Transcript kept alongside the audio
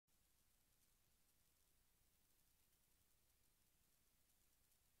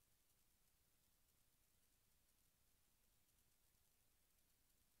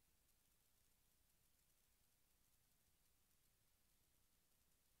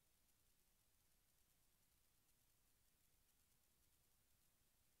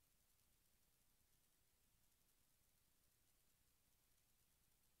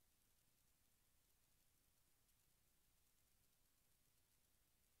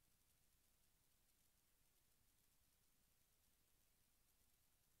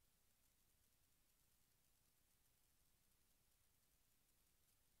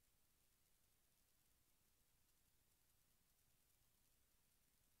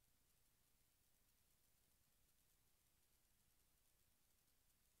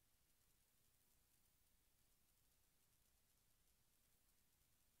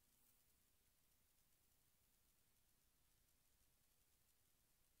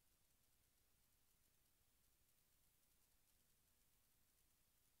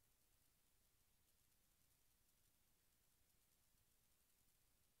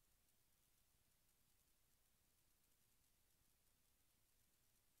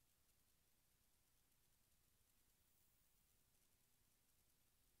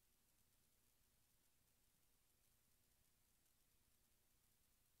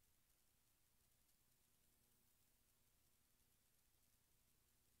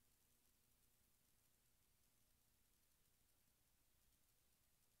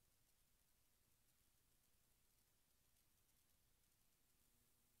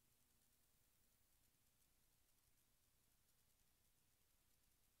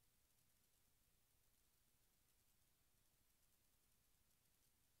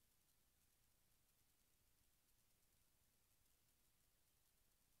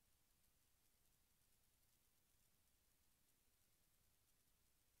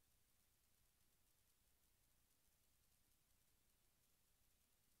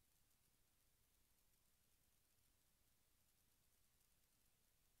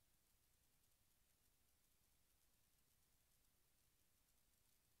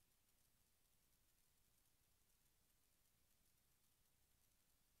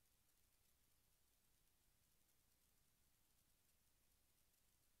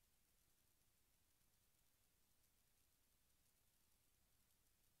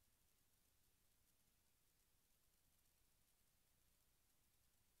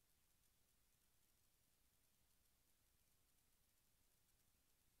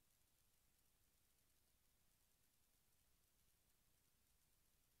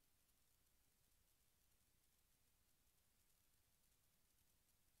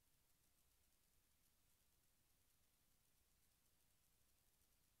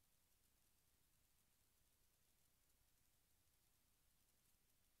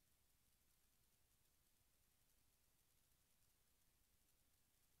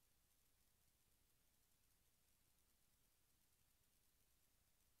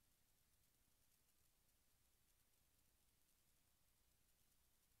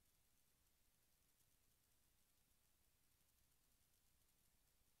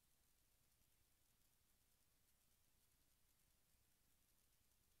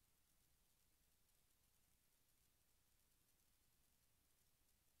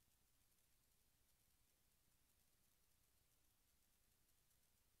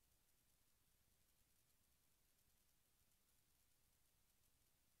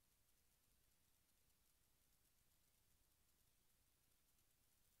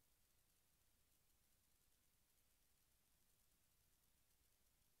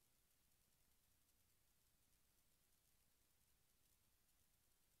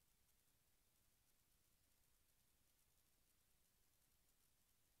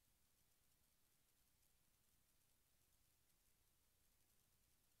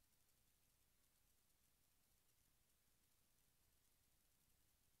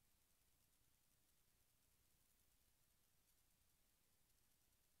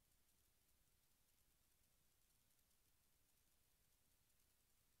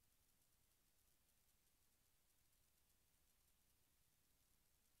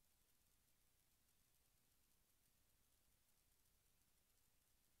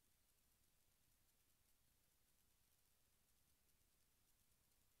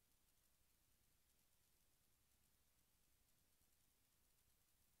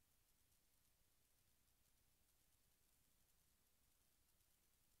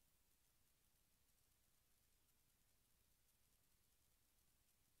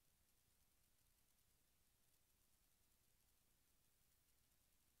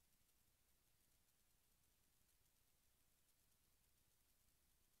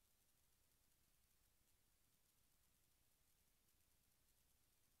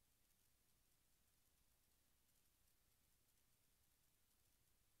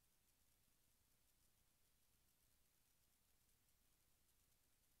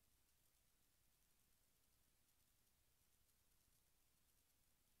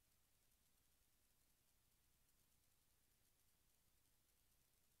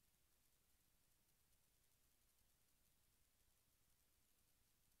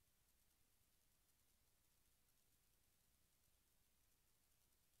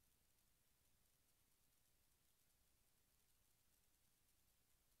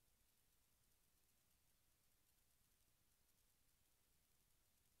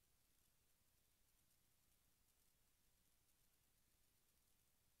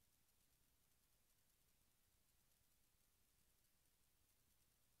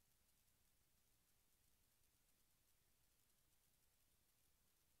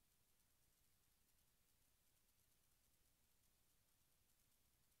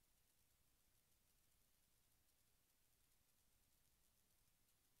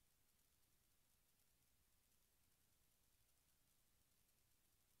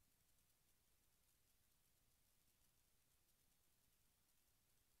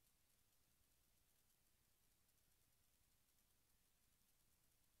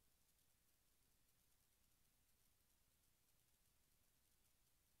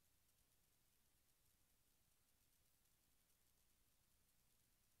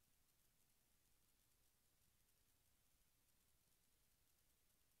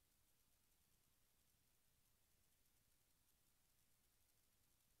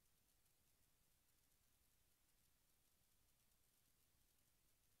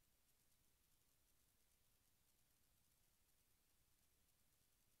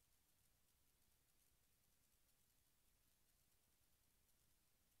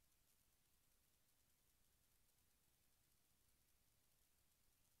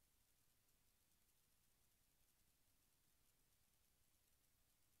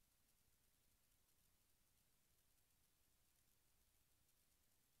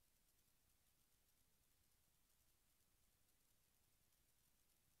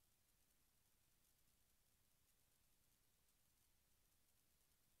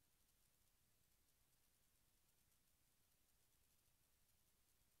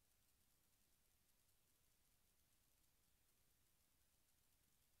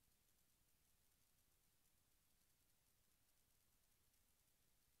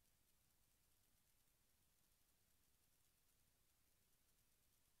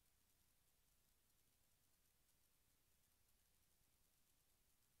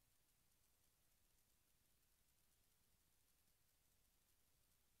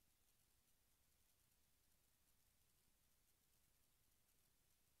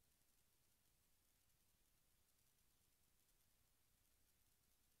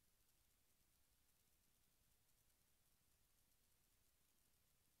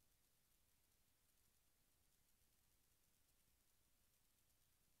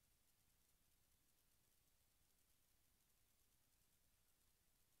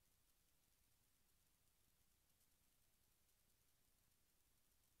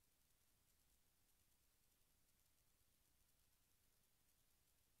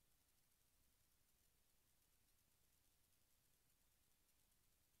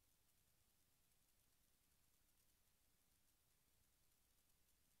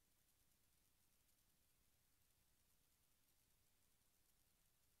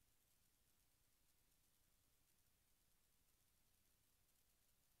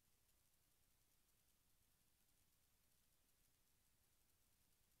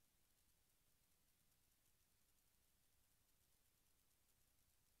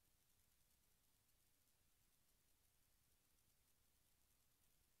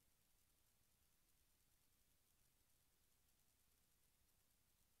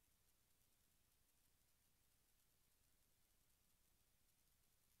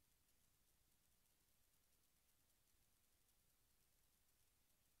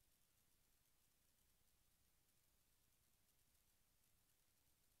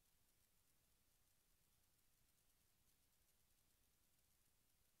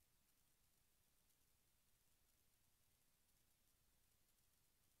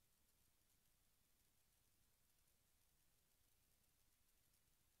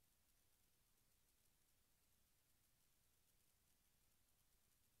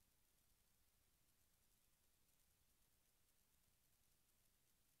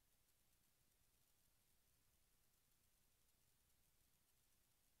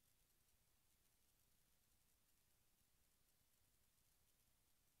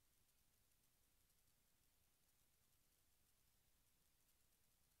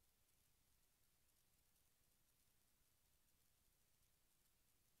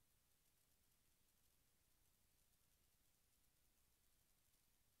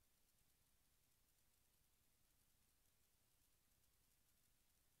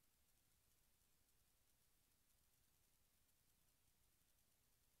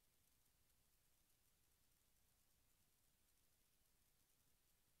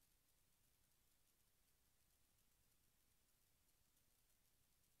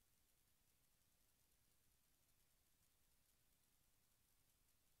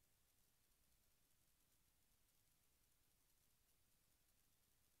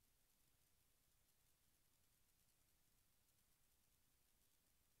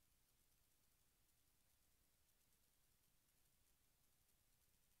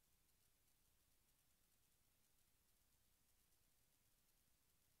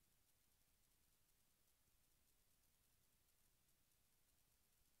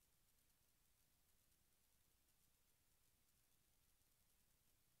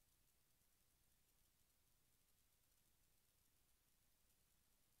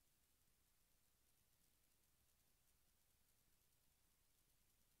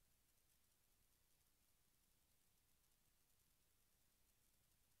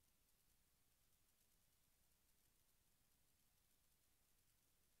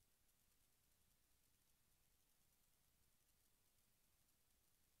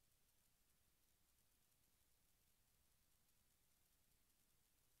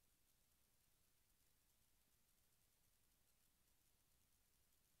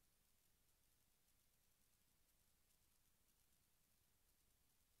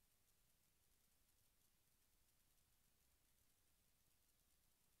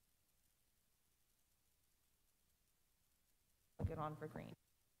it on for green.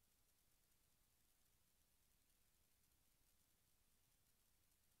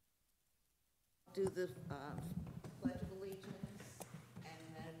 Do the Pledge of Allegiance,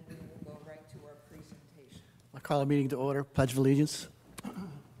 and then we will go right to our presentation. I call the meeting to order. Pledge of Allegiance.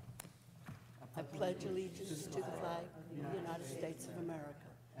 I pledge allegiance to the flag of the United States of America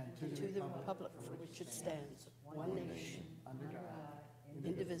and to the republic for which it stands, one nation, under God,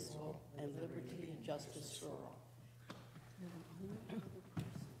 indivisible, and liberty and justice for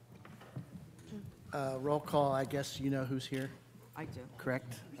all. Roll call, I guess you know who's here, I do.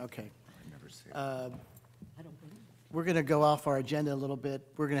 correct? Okay. I don't believe We're going to go off our agenda a little bit.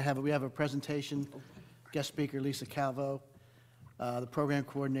 We have a presentation, guest speaker Lisa Calvo, the program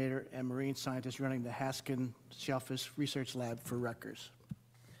coordinator and marine scientist running the Haskin Shellfish Research Lab for Rutgers.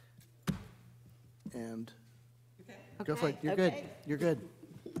 And go for it. You're good. Okay. You're good.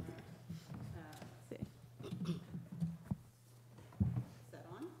 See. Is that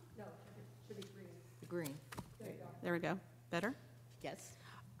on? Green. There we go. Better? Yes.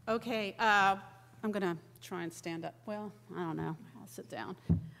 Okay, I'm going to try and stand up. Well, I don't know. I'll sit down.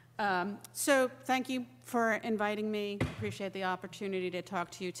 So thank you for inviting me. Appreciate the opportunity to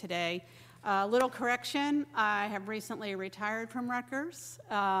talk to you today. Little correction, I have recently retired from Rutgers,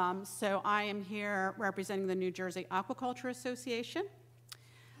 so I am here representing the New Jersey Aquaculture Association.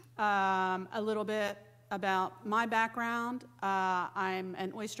 A little bit about my background. I'm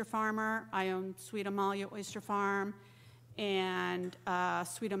an oyster farmer. I own Sweet Amalia Oyster Farm and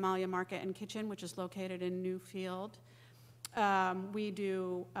Sweet Amalia Market and Kitchen, which is located in Newfield. We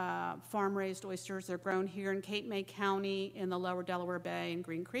do farm-raised oysters. They're grown here in Cape May County in the lower Delaware Bay and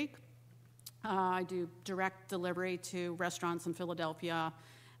Green Creek. I do direct delivery to restaurants in Philadelphia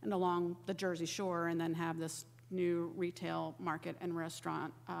and along the Jersey Shore, and then have this new retail market and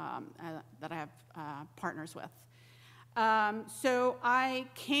restaurant that I have partners with. So I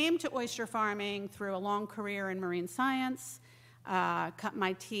came to oyster farming through a long career in marine science, cut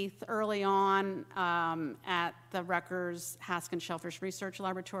my teeth early on at the Rutgers Haskin Shellfish Research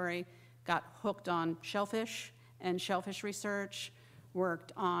Laboratory, got hooked on shellfish and shellfish research,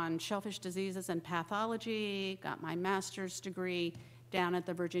 worked on shellfish diseases and pathology, got my master's degree down at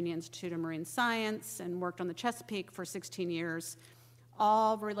the Virginia Institute of Marine Science, and worked on the Chesapeake for 16 years,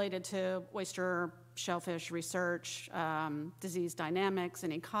 all related to oyster shellfish research, disease dynamics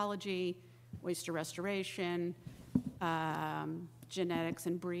and ecology, oyster restoration, genetics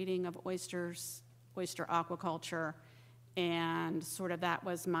and breeding of oysters, oyster aquaculture, and sort of that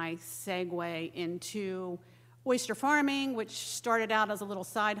was my segue into oyster farming, which started out as a little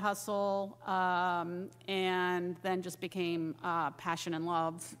side hustle and then just became passion and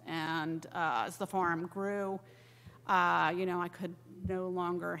love. And as the farm grew, I could no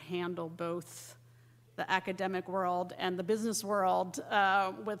longer handle both the academic world and the business world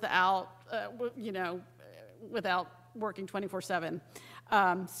without working 24/7.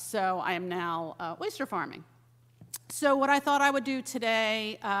 So I am now oyster farming. So what I thought I would do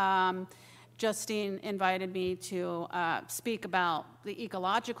today, Justine invited me to speak about the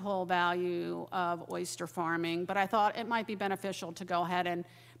ecological value of oyster farming, but I thought it might be beneficial to go ahead and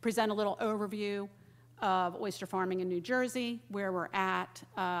present a little overview of oyster farming in New Jersey, where we're at,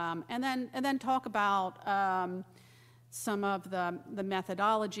 and then talk about some of the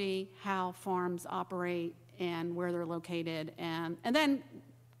methodology, how farms operate, and where they're located, and then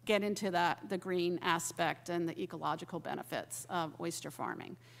get into the green aspect and the ecological benefits of oyster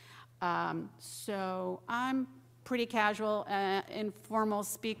farming. So I'm pretty casual, informal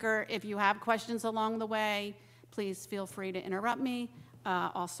speaker. If you have questions along the way, please feel free to interrupt me.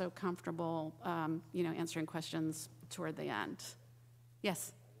 Also comfortable, answering questions toward the end.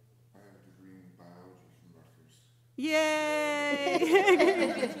 Yes? I have a degree in biology from Rutgers. Yay!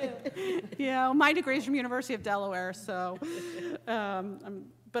 Yeah, well, my degree is from University of Delaware, so,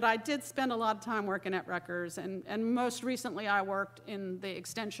 but I did spend a lot of time working at Rutgers, and most recently I worked in the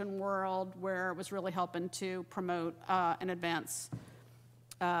extension world, where it was really helping to promote and advance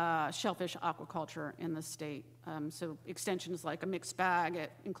shellfish aquaculture in the state. So extension is like a mixed bag.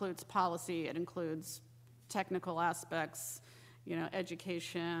 It includes policy, it includes technical aspects,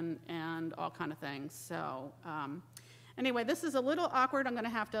 education, and all kind of things. So anyway, this is a little awkward. I'm going to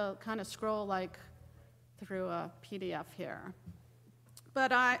have to kind of scroll through a PDF here.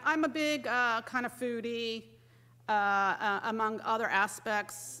 But I'm a big kind of foodie, among other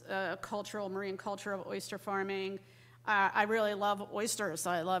aspects, marine culture of oyster farming. I really love oysters.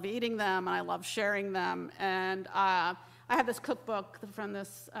 I love eating them, and I love sharing them. And I have this cookbook from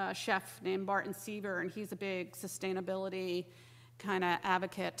this chef named Barton Seaver, and he's a big sustainability kind of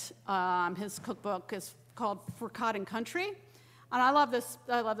advocate. His cookbook is called For Cod and Country. And I love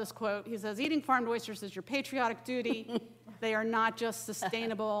this quote. He says, "Eating farmed oysters is your patriotic duty. They are not just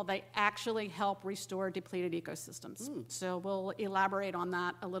sustainable, they actually help restore depleted ecosystems." So we'll elaborate on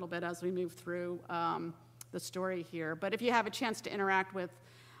that a little bit as we move through the story here. But if you have a chance to interact with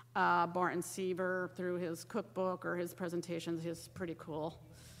Barton Seaver through his cookbook or his presentations, he's pretty cool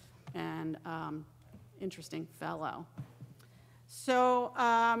and interesting fellow.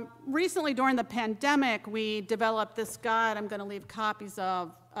 So recently during the pandemic, we developed this guide I'm going to leave copies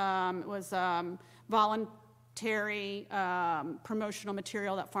of. It was voluntary promotional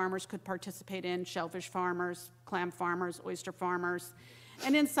material that farmers could participate in, shellfish farmers, clam farmers, oyster farmers.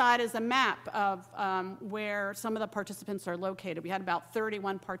 And inside is a map of where some of the participants are located. We had about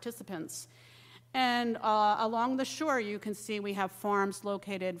 31 participants. And along the shore, you can see we have farms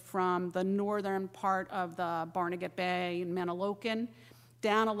located from the northern part of the Barnegat Bay and Manahawkin,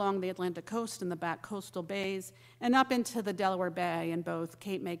 down along the Atlantic coast and the back coastal bays, and up into the Delaware Bay in both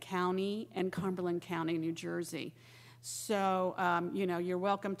Cape May County and Cumberland County, New Jersey. So, you know, you're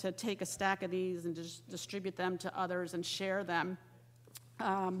welcome to take a stack of these and just distribute them to others and share them.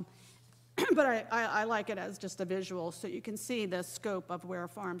 But I like it as just a visual, so you can see the scope of where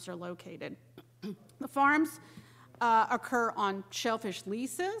farms are located. The farms occur on shellfish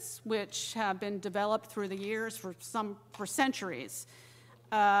leases, which have been developed through the years for centuries,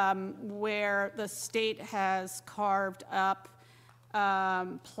 where the state has carved up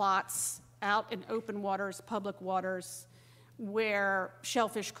plots out in open waters, public waters, where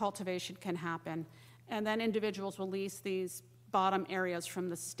shellfish cultivation can happen. And then individuals will lease these bottom areas from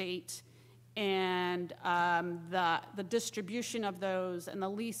the state, and the distribution of those and the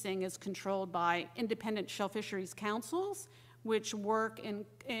leasing is controlled by independent shell fisheries councils, which work in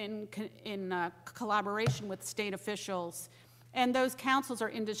collaboration with state officials. And those councils are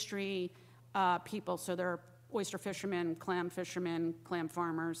industry people, so they're oyster fishermen, clam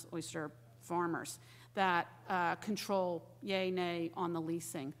farmers, oyster farmers that control yay, nay on the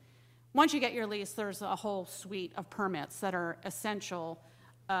leasing. Once you get your lease, there's a whole suite of permits that are essential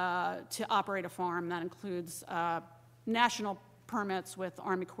to operate a farm. That includes national permits with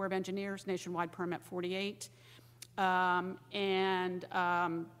Army Corps of Engineers, Nationwide Permit 48, and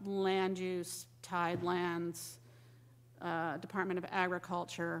land use, tidelands, Department of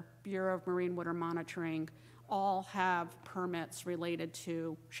Agriculture, Bureau of Marine Water Monitoring, all have permits related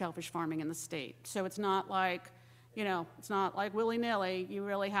to shellfish farming in the state. So it's not like, you know, it's not like willy-nilly. You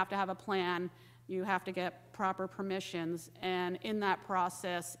really have to have a plan. You have to get proper permissions, and in that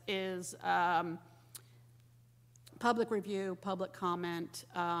process is public review, public comment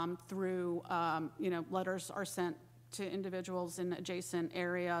through, you know, letters are sent to individuals in adjacent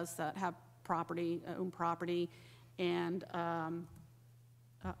areas that have property, own property, and,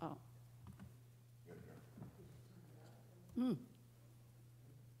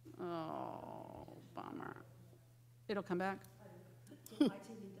 Oh, bummer. It'll come back? Let's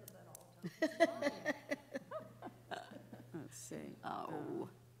see. Oh.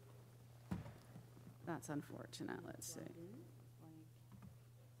 That's unfortunate. Let's see.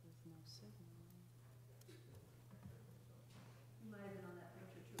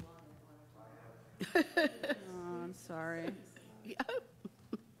 Oh, I'm sorry. You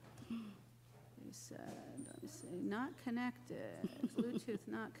said, let me see, not connected. Bluetooth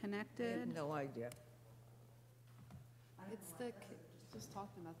not I connected. have no idea. It's the, just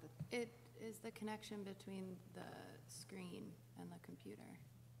talking about it is the connection between the screen and the computer.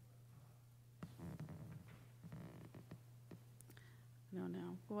 I don't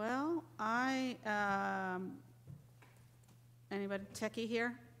know. Well, anybody techie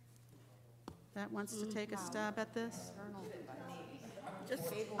here that wants to take a stab at this?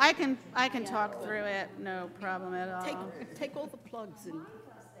 I can talk through it, no problem at all. Take all the plugs and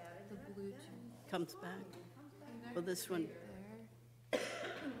The Bluetooth comes back. Well, this one,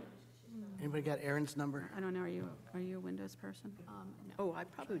 Anybody got Aaron's number? I don't know, are you a Windows person? no. oh, I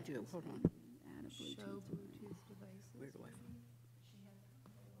probably do. Hold on. Add a Show Bluetooth. Bluetooth devices. Where do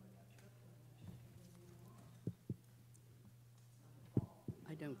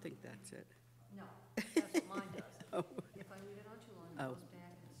I don't think that's it. No, that's what mine does. Oh, If I leave it on too long, Oh. it goes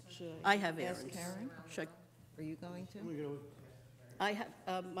back and Should I have ask Aaron's. Karen? Should Are you going to? I have,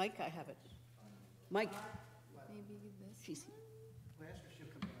 Mike, I have it. Mike, maybe this. she's,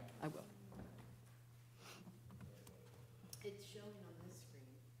 I will. it's showing on this screen.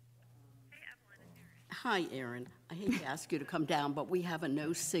 Hi, Aaron. I hate to ask you to come down, but we have a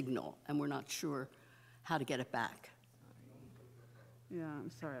no signal, and we're not sure how to get it back. Yeah, I'm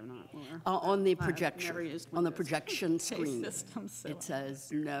sorry, I'm not aware. On the I've never projection, used on the Windows projection screen, system, so it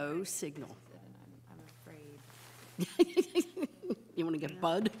says no signal. And I'm afraid. You want to get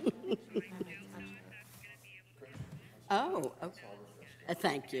Bud? Oh, okay.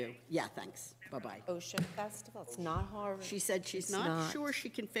 Thank you. Yeah, thanks. Bye-bye. Ocean Festival, it's not hard. She said she's It's not sure she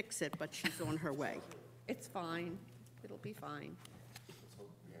can fix it, but she's on her way. It's fine, it'll be fine.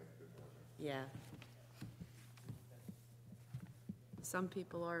 Yeah. Some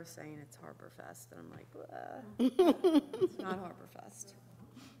people are saying it's Harbor Fest, and I'm like, it's not Harbor Fest.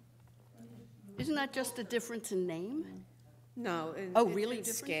 Isn't that just a difference in name? No. Oh, it's really a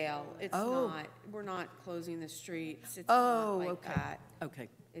different? scale, it's Oh. not, we're not closing the streets, it's Oh, not like okay. that. Okay.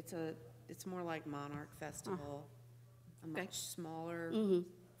 It's more like Monarch Festival, a Okay. much smaller,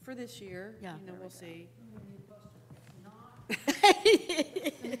 for this year, Yeah. you know, we'll see.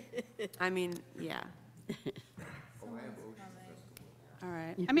 I mean, yeah. All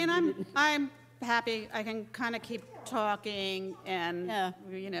right. I mean, I'm happy. I can kind of keep talking and, Yeah.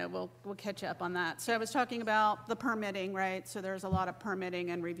 you know, we'll catch up on that. So I was talking about the permitting, right? So there's a lot of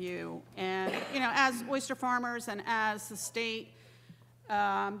permitting and review. And, you know, as oyster farmers and as the state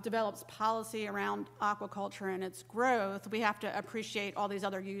develops policy around aquaculture and its growth, we have to appreciate all these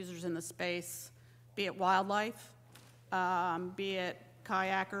other users in the space, be it wildlife, be it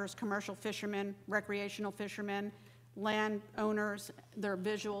kayakers, commercial fishermen, recreational fishermen, landowners, their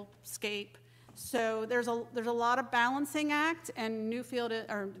visual scape. So there's a lot of balancing act, and Newfield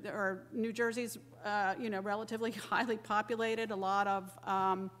or New Jersey's you know, relatively highly populated, a lot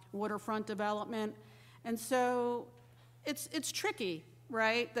of waterfront development, and so it's tricky,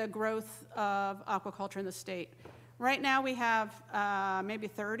 right? The growth of aquaculture in the state. Right now we have maybe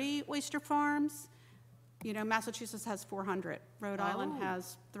 30 oyster farms. You know, Massachusetts has 400. Rhode Island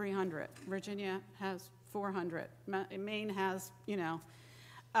has 300. Virginia has 400. Maine has, you know.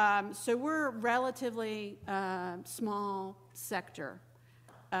 So we're a relatively small sector.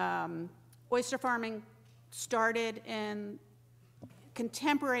 Oyster farming started in,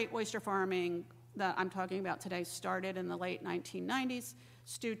 contemporary oyster farming that I'm talking about today started in the late 1990s.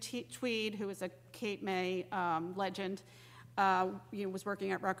 Stu Tweed, who is a Cape May legend, was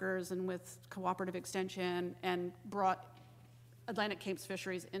working at Rutgers and with Cooperative Extension and brought Atlantic Capes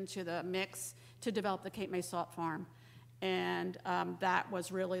Fisheries into the mix to develop the Cape May Salt Farm. And that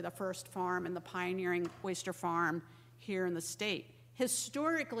was really the first farm and the pioneering oyster farm here in the state.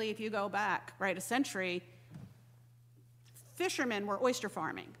 Historically, if you go back, right, a century, fishermen were oyster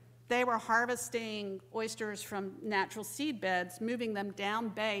farming. They were harvesting oysters from natural seed beds, moving them down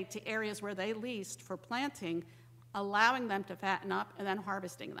bay to areas where they leased for planting, allowing them to fatten up, and then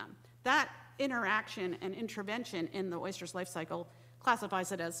harvesting them. That interaction and intervention in the oyster's life cycle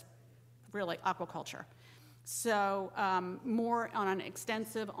classifies it as really aquaculture. So more on an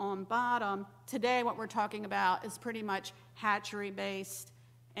extensive on bottom. Today what we're talking about is pretty much hatchery-based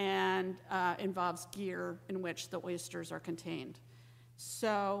and involves gear in which the oysters are contained.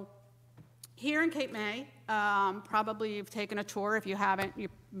 So here in Cape May, probably you've taken a tour. If you haven't, you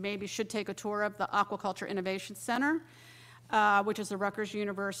maybe should take a tour of the Aquaculture Innovation Center, which is a Rutgers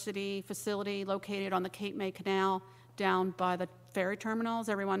University facility located on the Cape May Canal down by the ferry terminals.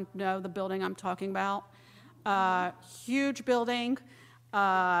 Everyone know the building I'm talking about. Huge building,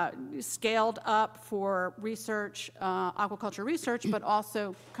 scaled up for research, aquaculture research, but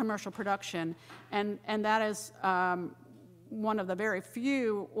also commercial production. And that is one of the very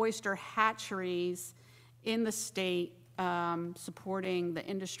few oyster hatcheries in the state supporting the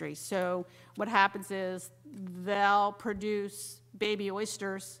industry. So what happens is they'll produce baby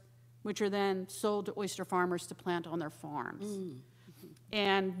oysters, which are then sold to oyster farmers to plant on their farms.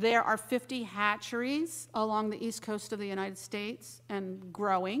 And there are 50 hatcheries along the east coast of the United States and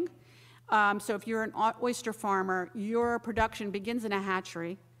growing. So if you're an oyster farmer, your production begins in a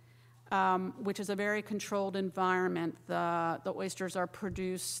hatchery, which is a very controlled environment. The oysters are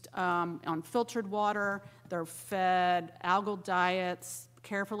produced on filtered water. They're fed algal diets,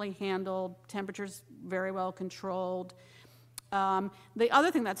 carefully handled, temperatures very well controlled. The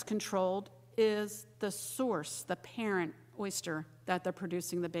other thing that's controlled is the source, the parent oyster that they're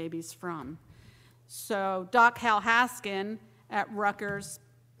producing the babies from. So Doc Hal Haskin at Rutgers,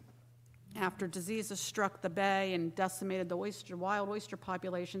 after diseases struck the bay and decimated the wild oyster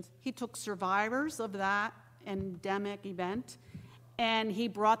populations, he took survivors of that endemic event and he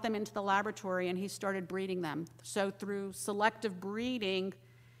brought them into the laboratory and he started breeding them. So through selective breeding,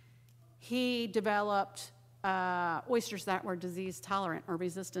 he developed oysters that were disease tolerant or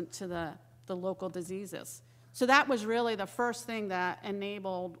resistant to the local diseases. So that was really the first thing that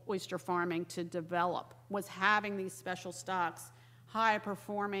enabled oyster farming to develop, was having these special stocks, high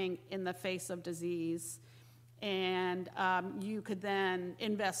performing in the face of disease. And you could then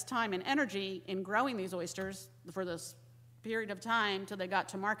invest time and energy in growing these oysters for this period of time till they got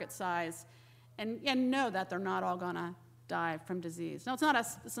to market size, and know that they're not all gonna die from disease. No, it's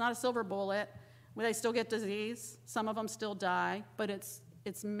not a silver bullet. Well, they still get disease. Some of them still die, but it's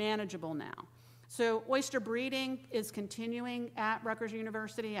manageable now. So oyster breeding is continuing at Rutgers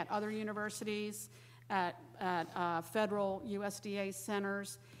University, at other universities, at federal USDA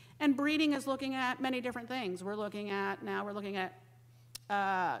centers. And breeding is looking at many different things. We're looking at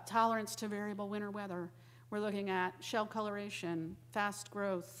tolerance to variable winter weather. We're looking at shell coloration, fast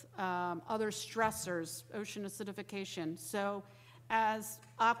growth, other stressors, ocean acidification. So as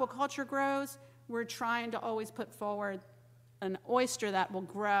aquaculture grows, we're trying to always put forward an oyster that will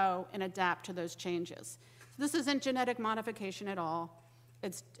grow and adapt to those changes. So this isn't genetic modification at all.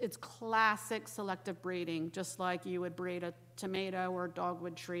 It's classic selective breeding, just like you would breed a tomato or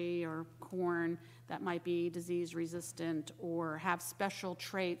dogwood tree or corn that might be disease resistant or have special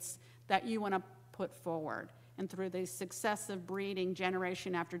traits that you want to put forward. And through the successive breeding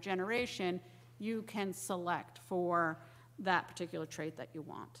generation after generation, you can select for that particular trait that you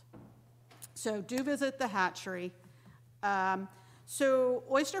want. So do visit the hatchery. So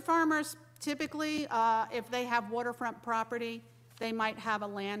oyster farmers typically, if they have waterfront property, they might have a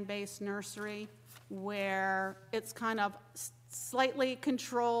land-based nursery where it's kind of slightly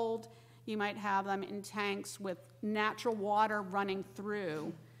controlled. You might have them in tanks with natural water running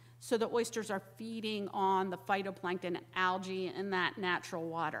through, so the oysters are feeding on the phytoplankton and algae in that natural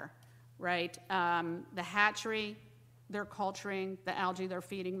water, right? The hatchery, they're culturing the algae, they're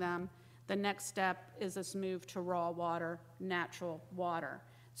feeding them. The next step is this move to raw water, natural water.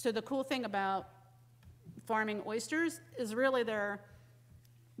 So the cool thing about farming oysters is really there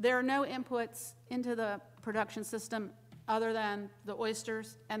are no inputs into the production system other than the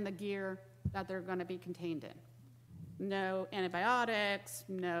oysters and the gear that they're going to be contained in. No antibiotics,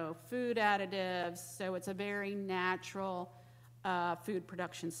 no food additives, so it's a very natural food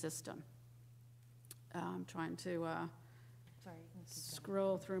production system. I'm trying to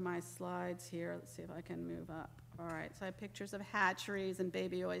scroll through my slides here. Let's see if I can move up. All right, so I have pictures of hatcheries and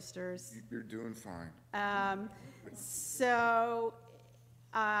baby oysters. You're doing fine.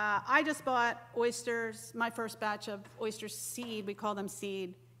 I just bought oysters. My first batch of oyster seed, we call them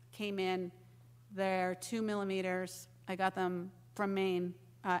seed, came in. They're 2 millimeters. I got them from Maine,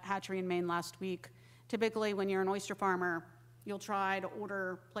 hatchery in Maine last week. Typically, when you're an oyster farmer, you'll try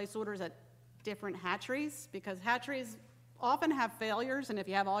to place orders at different hatcheries, because hatcheries often have failures, and if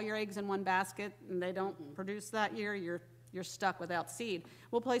you have all your eggs in one basket and they don't produce that year, you're stuck without seed.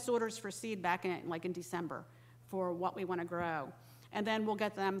 We'll place orders for seed back in December for what we want to grow, and then we'll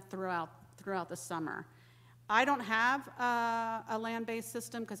get them throughout the summer. I don't have a land-based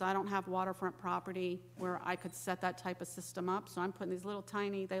system because I don't have waterfront property where I could set that type of system up, so I'm putting these little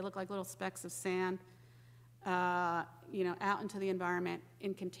tiny, they look like little specks of sand, out into the environment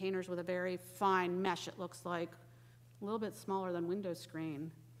in containers with a very fine mesh, it looks like, a little bit smaller than window screen,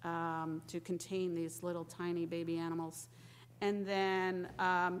 to contain these little tiny baby animals. And then,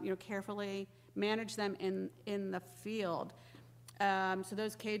 carefully manage them in the field. So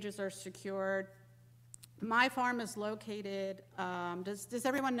those cages are secured. My farm is located, does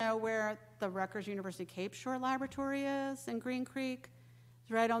everyone know where the Rutgers University Cape Shore Laboratory is in Green Creek? It's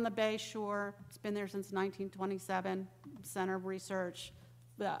right on the bay shore. It's been there since 1927, Center of Research.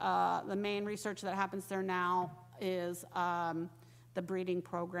 The main research that happens there now is the breeding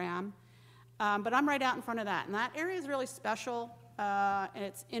program. But I'm right out in front of that. And that area is really special, and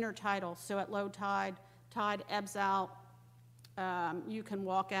it's intertidal. So at low tide, tide ebbs out. You can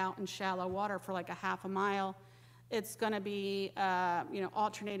walk out in shallow water for like a half a mile. It's going to be,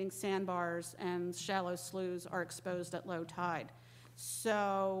 alternating sandbars, and shallow sloughs are exposed at low tide.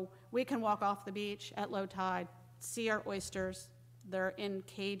 So we can walk off the beach at low tide, see our oysters. They're in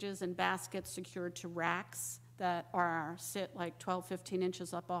cages and baskets secured to racks that sit like 12, 15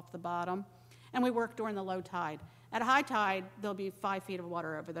 inches up off the bottom. And we work during the low tide. At high tide, there'll be 5 feet of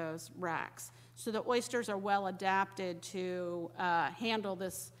water over those racks. So the oysters are well adapted to handle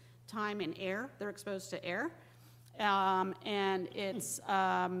this time in air. They're exposed to air. And it's,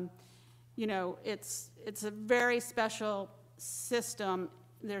 it's a very special system.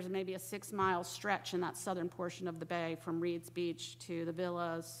 There's maybe a 6-mile stretch in that southern portion of the bay from Reed's Beach to the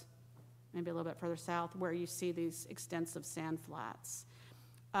villas, maybe a little bit further south, where you see these extensive sand flats.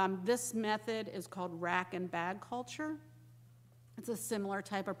 This method is called rack and bag culture. It's a similar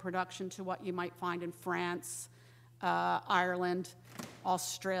type of production to what you might find in France, Ireland,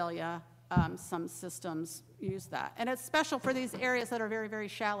 Australia. Some systems use that. And it's special for these areas that are very, very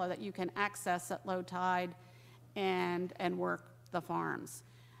shallow that you can access at low tide and work the farms.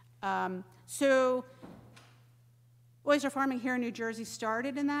 So Oyster farming here in New Jersey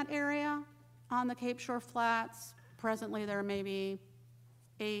started in that area on the Cape Shore Flats. Presently, there are maybe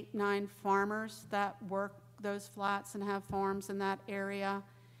 8, 9 farmers that work those flats and have farms in that area.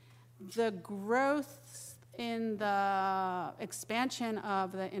 The growth in the expansion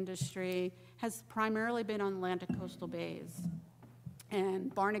of the industry has primarily been on Atlantic coastal bays.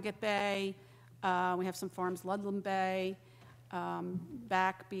 And Barnegat Bay, we have some farms, Ludlam Bay,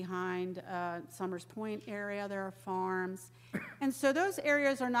 back behind Summers Point area, there are farms. And so those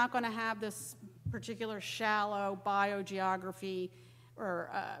areas are not going to have this particular shallow biogeography or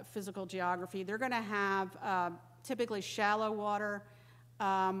physical geography. They're going to have typically shallow water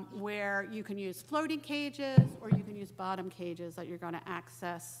where you can use floating cages or you can use bottom cages that you're going to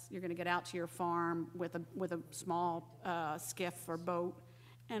access. You're going to get out to your farm with a small skiff or boat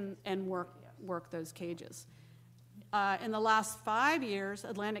and work those cages. In the last 5 years,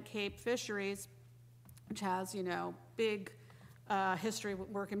 Atlantic Cape Fisheries, which has, big history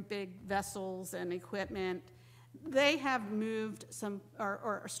working big vessels and equipment, they have moved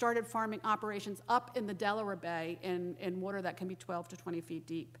or started farming operations up in the Delaware Bay in water that can be 12 to 20 feet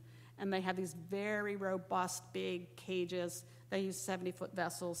deep. And they have these very robust, big cages. They use 70-foot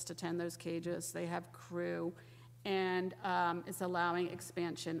vessels to tend those cages. They have crew, and it's allowing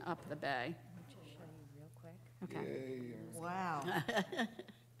expansion up the bay. Just show you real quick. Okay. Wow. That's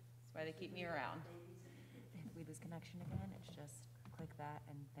why they keep me around. If we lose connection again, it's just click that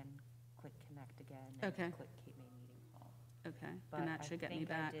and then click connect again. And Okay. click keep my meeting call. Okay, But and that should get me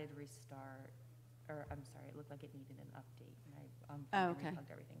back. I think I did restart, or I'm sorry, it looked like it needed an update, and Oh, I okay.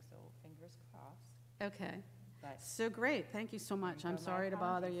 replugged everything, so fingers crossed. Okay, But so great, thank you so much. I'm sorry to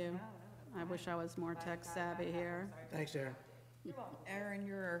bother you. I wish I was more tech savvy here. Thanks, Aaron. Aaron,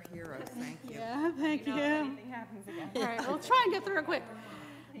 you're our hero, thank you. Yeah, thank you. anything happens again. All right, we'll try and get through it quick.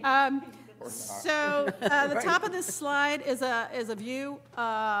 So the top of this slide is a view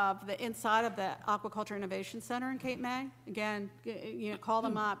of the inside of the Aquaculture Innovation Center in Cape May. Again, call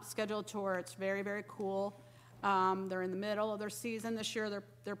them up, schedule a tour. It's very, very cool. They're in the middle of their season this year.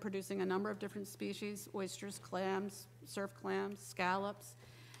 They're producing a number of different species: oysters, clams, surf clams, scallops.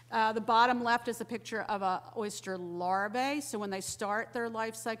 The bottom left is a picture of a oyster larvae. So when they start their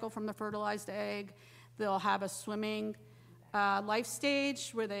life cycle from the fertilized egg, they'll have a swimming life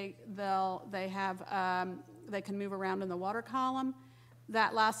stage where they can move around in the water column.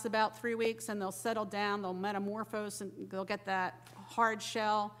 That lasts about 3 weeks, and they'll settle down. They'll metamorphose, and they'll get that hard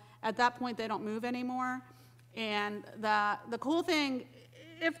shell. At that point, they don't move anymore. And the cool thing,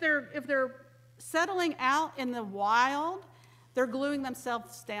 if they're settling out in the wild, they're gluing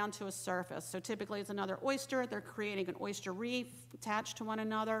themselves down to a surface. So typically it's another oyster. They're creating an oyster reef attached to one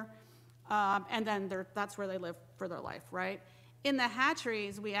another. And then that's where they live for their life, right? In the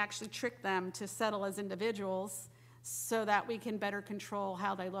hatcheries, we actually trick them to settle as individuals so that we can better control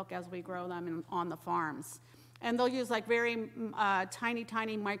how they look as we grow them on the farms. And they'll use like very tiny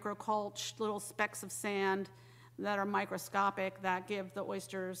microculture, little specks of sand that are microscopic that give the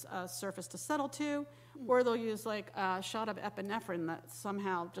oysters a surface to settle to, or they'll use like a shot of epinephrine that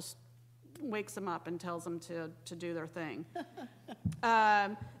somehow just wakes them up and tells them to do their thing.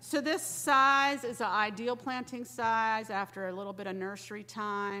 So this size is an ideal planting size after a little bit of nursery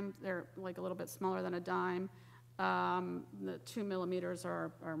time. They're like a little bit smaller than a dime. The 2 millimeters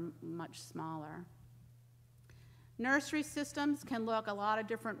are much smaller. Nursery systems can look a lot of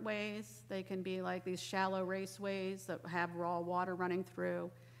different ways. They can be like these shallow raceways that have raw water running through.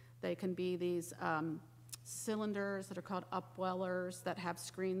 They can be these cylinders that are called upwellers that have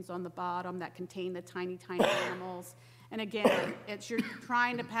screens on the bottom that contain the tiny animals. And again, you're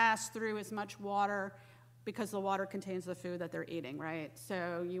trying to pass through as much water because the water contains the food that they're eating, right?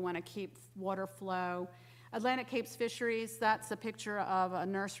 So you want to keep water flow. Atlantic Cape's Fisheries, that's a picture of a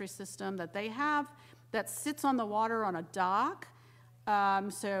nursery system that they have that sits on the water on a dock.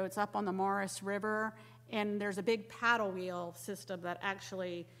 So it's up on the Morris River, and there's a big paddle wheel system that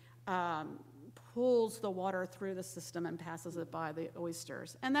actually pulls the water through the system and passes it by the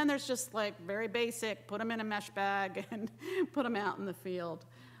oysters. And then there's just like very basic, put them in a mesh bag and put them out in the field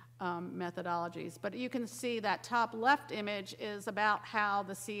methodologies. But you can see that top left image is about how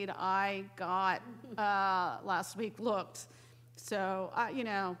the seed I got last week looked. So,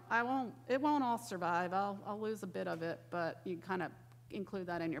 it won't all survive. I'll lose a bit of it, but you kind of include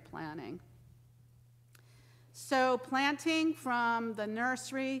that in your planning. So planting from the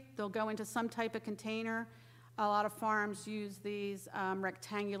nursery, they'll go into some type of container. A lot of farms use these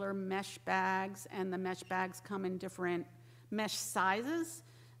rectangular mesh bags, and the mesh bags come in different mesh sizes.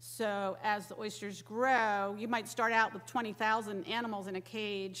 So as the oysters grow, you might start out with 20,000 animals in a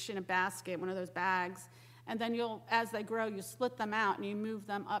cage, in a basket, one of those bags, And then you'll, as they grow, you split them out and you move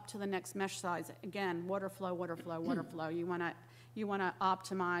them up to the next mesh size. Again, water flow, water flow, water flow. You want to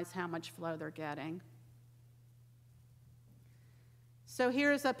optimize how much flow they're getting. So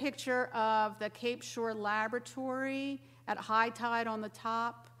here's a picture of the Cape Shore Laboratory at high tide on the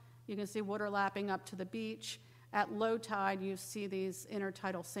top. You can see water lapping up to the beach. At low tide, you see these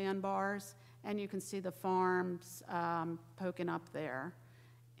intertidal sandbars, and you can see the farms poking up there.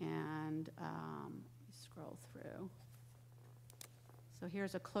 And scroll through. So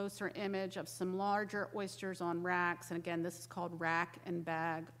here's a closer image of some larger oysters on racks. And again, this is called rack and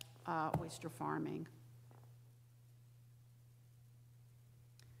bag oyster farming.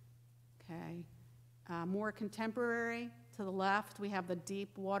 Okay. More contemporary, to the left, we have the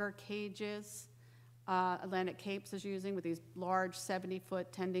deep water cages Atlantic Capes is using with these large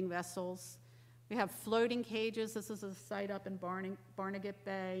 70-foot tending vessels. We have floating cages. This is a site up in Barnegat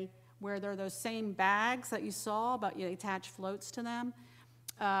Bay where there are those same bags that you saw, but you attach floats to them.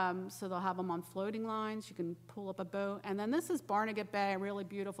 So they'll have them on floating lines. You can pull up a boat. And then this is Barnegat Bay, a really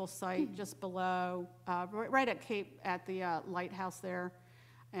beautiful site just below, right at Cape, at the lighthouse there,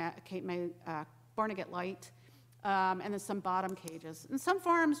 Cape May, Barnegat Light. And then some bottom cages. And some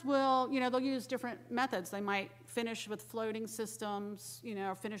farms will, they'll use different methods. They might finish with floating systems,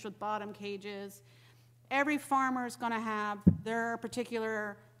 or finish with bottom cages. Every farmer is going to have their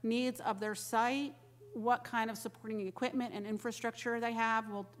particular needs of their site. What kind of supporting equipment and infrastructure they have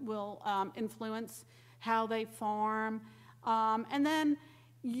will influence how they farm. And then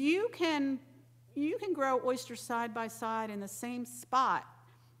you can grow oysters side by side in the same spot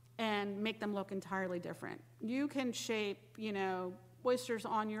and make them look entirely different. You can shape, oysters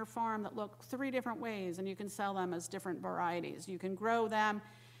on your farm that look 3 different ways, and you can sell them as different varieties. You can grow them,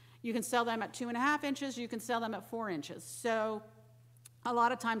 you can sell them at 2.5 inches, you can sell them at 4 inches. So a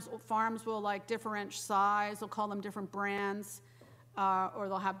lot of times farms will like different size, they'll call them different brands, or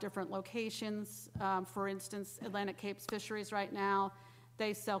they'll have different locations. For instance, Atlantic Capes Fisheries right now,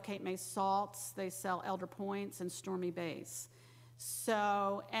 they sell Cape May salts, they sell Elder Points and Stormy Bays.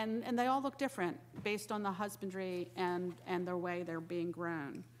 So, and they all look different based on the husbandry and the way they're being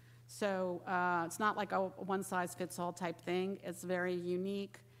grown. So it's not like a one-size-fits-all type thing. It's very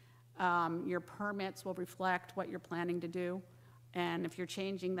unique. Your permits will reflect what you're planning to do. And if you're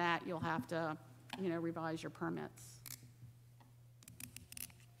changing that, you'll have to, revise your permits.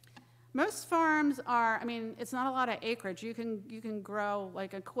 Most farms are, it's not a lot of acreage. You can grow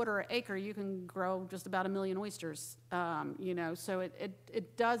like a 1/4 acre. You can grow just about 1 million oysters. So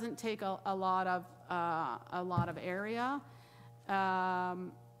it doesn't take a lot of area.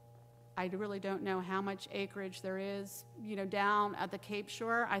 I really don't know how much acreage there is, down at the Cape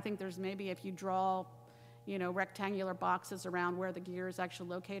Shore. I think there's maybe, if you draw, rectangular boxes around where the gear is actually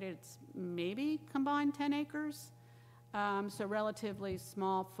located, it's maybe combined 10 acres. So relatively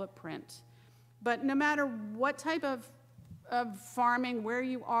small footprint. But no matter what type of farming, where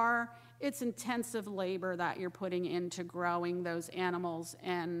you are, it's intensive labor that you're putting into growing those animals,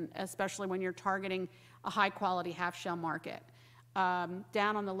 and especially when you're targeting a high-quality half-shell market.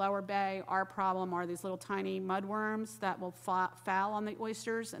 Down on the lower bay, our problem are these little tiny mudworms that will foul on the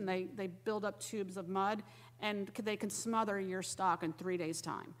oysters, and they build up tubes of mud, and they can smother your stock in 3 days'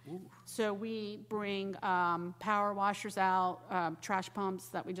 time. Ooh. So we bring power washers out, trash pumps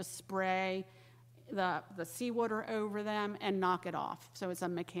that we just spray the seawater over them and knock it off. So it's a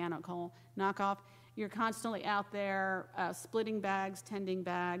mechanical knockoff. You're constantly out there splitting bags, tending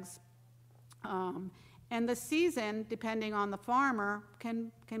bags. And the season, depending on the farmer,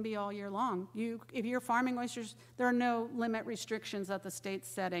 can be all year long. If you're farming oysters, there are no limit restrictions that the state's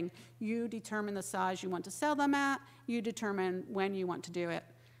setting. You determine the size you want to sell them at. You determine when you want to do it.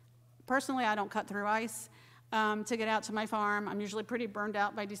 Personally, I don't cut through ice to get out to my farm. I'm usually pretty burned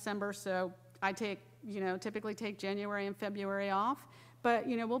out by December, so I typically take January and February off. But,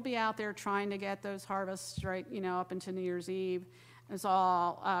 we'll be out there trying to get those harvests right, up into New Year's Eve. It's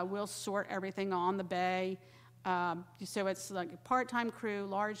all, we'll sort everything on the bay. So it's like a part-time crew,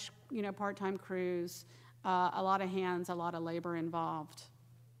 large, part-time crews, a lot of hands, a lot of labor involved.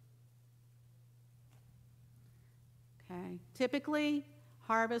 Okay. Typically,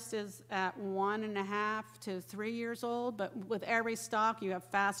 harvest is at 1.5 to 3 years old, but with every stock, you have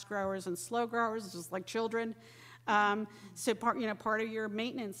fast growers and slow growers, just like children. So part of your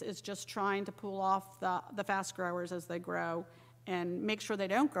maintenance is just trying to pull off the fast growers as they grow, and make sure they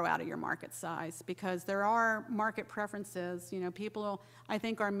don't grow out of your market size, because there are market preferences. People, I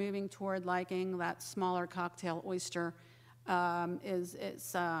think, are moving toward liking that smaller cocktail oyster.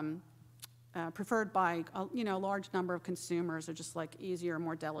 It's preferred by a large number of consumers. Are just like easier,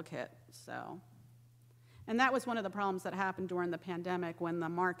 more delicate. So, And that was one of the problems that happened during the pandemic when the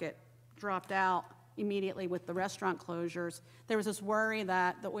market dropped out immediately with the restaurant closures. There was this worry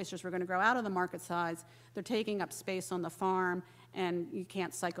that the oysters were going to grow out of the market size. They're taking up space on the farm, and you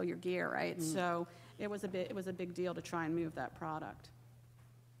can't cycle your gear, right? So it was a big deal to try and move that product.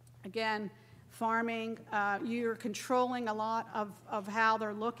 Again, farming, you're controlling a lot of how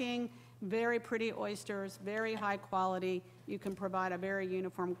they're looking. Very pretty oysters, very high quality. You can provide a very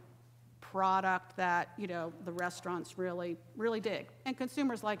uniform product that, you know, the restaurants really, really dig, and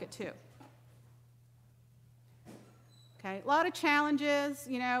consumers like it too. Okay, a lot of challenges,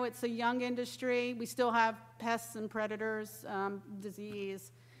 you know, it's a young industry. We still have pests and predators,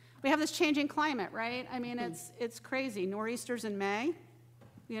 disease. We have this changing climate, right? I mean, it's crazy. Nor'easters in May,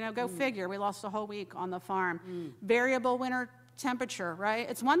 you know, go figure. We lost a whole week on the farm. Variable winter temperature, right?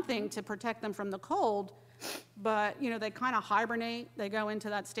 It's one thing to protect them from the cold, but, you know, they kind of hibernate. They go into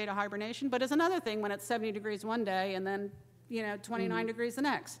that state of hibernation. But it's another thing when it's 70 degrees one day and then, you know, 29 degrees the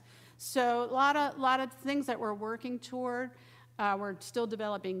next. So a lot of things that we're working toward. We're still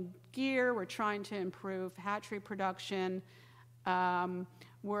developing gear. We're trying to improve hatchery production. We're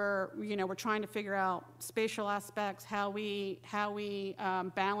trying to figure out spatial aspects, how we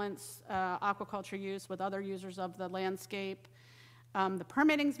balance aquaculture use with other users of the landscape. The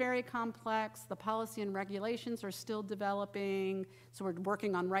permitting's very complex. The policy and regulations are still developing. So we're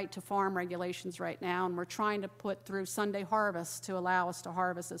working on right to farm regulations right now, and we're trying to put through Sunday harvest to allow us to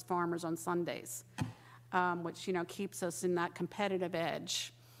harvest as farmers on Sundays, which, you know, keeps us in that competitive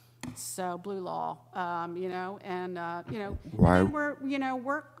edge. So blue law, you know, and, you know, Why- and then we're, you know,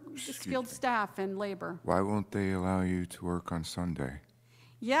 work skilled staff and labor. Why won't they allow you to work on Sunday?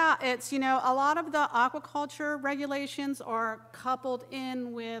 Yeah, it's, you know, a lot of the aquaculture regulations are coupled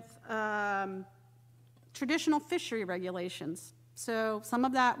in with traditional fishery regulations. So some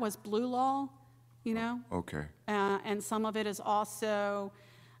of that was blue law, you know, Okay. and some of it is also,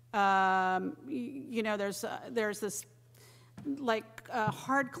 you know, there's this, like,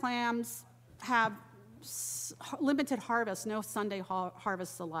 hard clams have limited harvest, no Sunday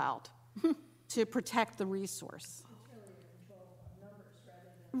harvests allowed to protect the resource.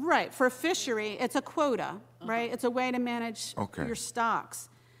 Right, for fishery, it's a quota, right? It's a way to manage Okay. your stocks.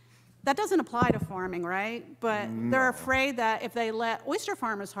 That doesn't apply to farming, right? But they're afraid that if they let oyster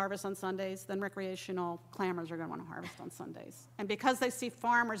farmers harvest on Sundays, then recreational clammers are going to want to harvest on Sundays. And because they see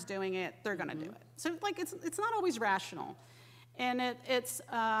farmers doing it, they're going to do it. So, like, it's not always rational. And it's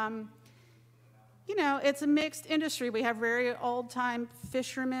you know, it's a mixed industry. We have very old-time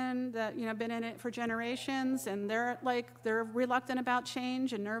fishermen that, you know, been in it for generations, and they're reluctant about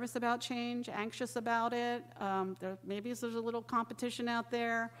change and nervous about change, anxious about it. Maybe there's a little competition out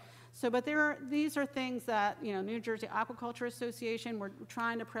there. So, but these are things that, you know, New Jersey Aquaculture Association, we're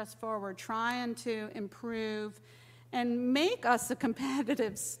trying to press forward, trying to improve and make us a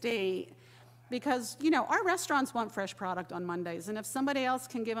competitive state. Because, you know, our restaurants want fresh product on Mondays, and if somebody else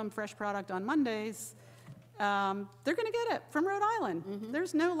can give them fresh product on Mondays, they're going to get it from Rhode Island.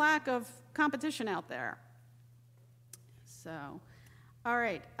 There's no lack of competition out there. So, all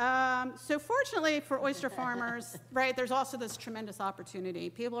right. So fortunately for oyster farmers, right, there's also this tremendous opportunity.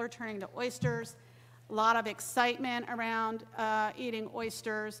 People are turning to oysters. A lot of excitement around eating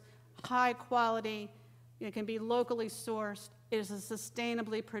oysters, high quality. It can be locally sourced. It is a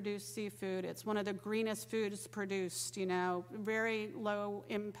sustainably produced seafood. It's one of the greenest foods produced, you know, very low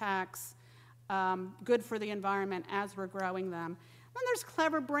impacts, good for the environment as we're growing them. Then there's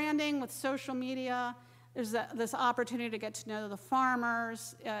clever branding with social media. There's this opportunity to get to know the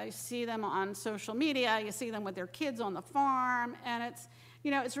farmers. You see them on social media. You see them with their kids on the farm. And it's,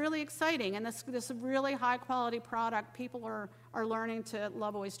 you know, it's really exciting. And this really high-quality product, people are learning to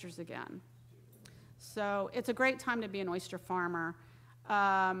love oysters again. So it's a great time to be an oyster farmer.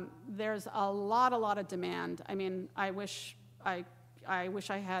 There's a lot of demand. I mean, I wish I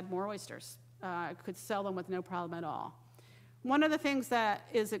had more oysters. I could sell them with no problem at all. One of the things that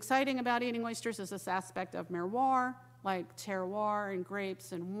is exciting about eating oysters is this aspect of terroir, like terroir and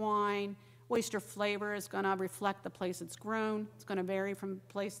grapes and wine. Oyster flavor is going to reflect the place it's grown. It's going to vary from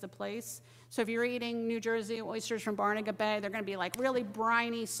place to place. So if you're eating New Jersey oysters from Barnegat Bay, they're going to be like really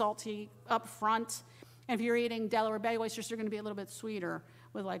briny, salty up front. And if you're eating Delaware Bay oysters, they're going to be a little bit sweeter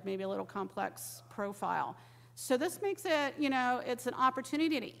with like maybe a little complex profile. So this makes it, you know, it's an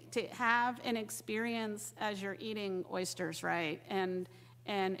opportunity to have an experience as you're eating oysters, right? And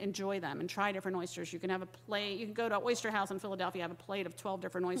enjoy them and try different oysters. You can have a plate, you can go to an oyster house in Philadelphia, have a plate of 12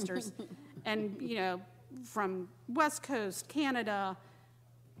 different oysters. And, you know, from West Coast, Canada,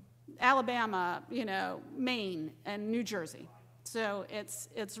 Alabama, you know, Maine, and New Jersey. So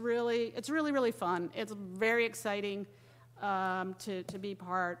it's really, really fun. It's very exciting to be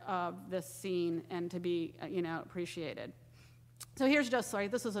part of this scene and to be, appreciated. So here's just,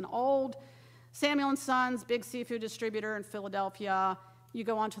 this is an old Samuel & Sons, big seafood distributor in Philadelphia. You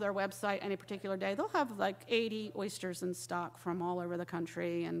go onto their website any particular day, they'll have like 80 oysters in stock from all over the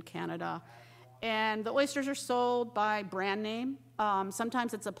country and Canada. And the oysters are sold by brand name.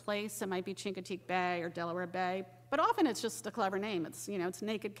 Sometimes it's a place, it might be Chincoteague Bay or Delaware Bay, but often it's just a clever name. It's, it's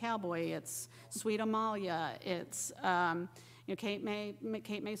Naked Cowboy, it's Sweet Amalia, it's Cape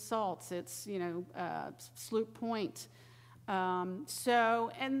May Salts, it's Sloop Point. And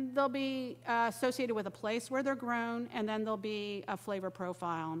they'll be associated with a place where they're grown, and then there'll be a flavor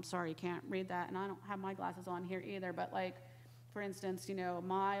profile. I'm sorry, you can't read that, and I don't have my glasses on here either, but like, for instance,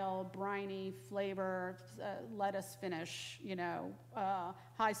 mild, briny flavor, lettuce finish,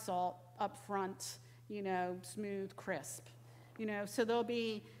 high salt up front, smooth, crisp. So there'll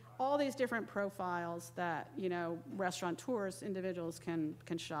be all these different profiles that, restaurateurs, individuals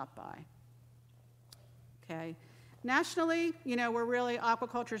can shop by. Okay. Nationally, we're really,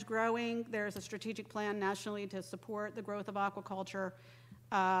 aquaculture is growing. There's a strategic plan nationally to support the growth of aquaculture,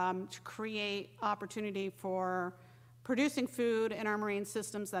 to create opportunity for producing food in our marine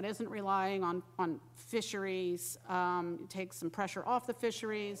systems that isn't relying on fisheries, takes some pressure off the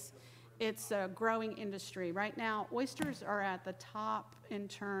fisheries. It's a growing industry. Right now, oysters are at the top in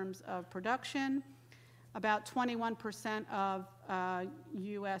terms of production. About 21% of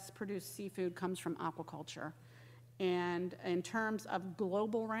U.S. produced seafood comes from aquaculture. And in terms of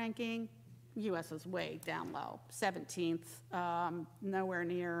global ranking, U.S. is way down low, 17th, nowhere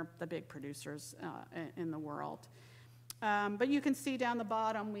near the big producers in the world. But you can see down the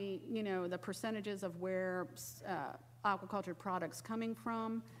bottom, the percentages of where aquaculture products coming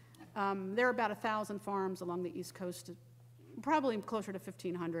from. There are about 1,000 farms along the East Coast, probably closer to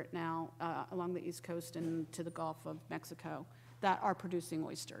 1,500 now along the East Coast and to the Gulf of Mexico that are producing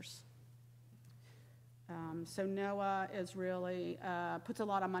oysters. So NOAA is really, puts a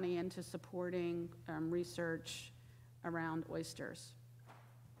lot of money into supporting research around oysters.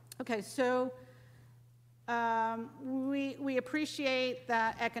 Okay, so we appreciate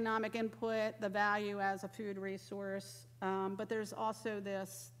that economic input, the value as a food resource, but there's also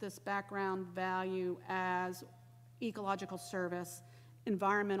this background value as ecological service,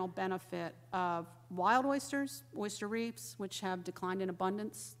 environmental benefit of wild oysters, oyster reefs, which have declined in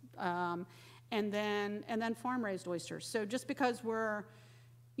abundance, and then farm-raised oysters. So just because we're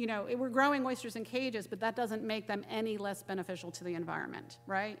growing oysters in cages, but that doesn't make them any less beneficial to the environment,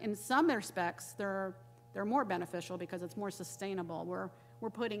 right? In some respects, they're more beneficial because it's more sustainable. We're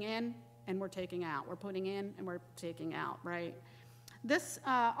putting in and we're taking out. We're putting in and we're taking out, right? This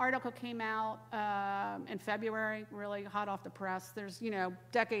article came out in February, really hot off the press. There's,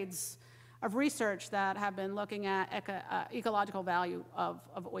 decades of research that have been looking at ecological value of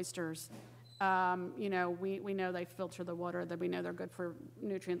oysters. We know they filter the water, that we know they're good for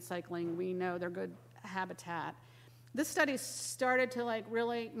nutrient cycling, we know they're good habitat. This study started to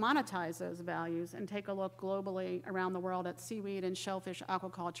really monetize those values and take a look globally around the world at seaweed and shellfish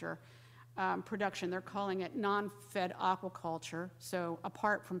aquaculture production. They're calling it non-fed aquaculture. So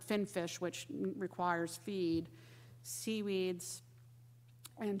apart from finfish, which requires feed, seaweeds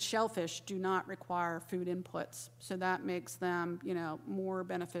and shellfish do not require food inputs. So that makes them, more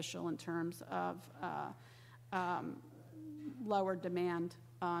beneficial in terms of lower demand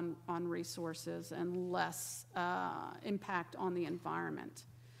on resources and less impact on the environment.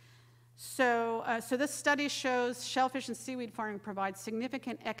 So this study shows shellfish and seaweed farming provides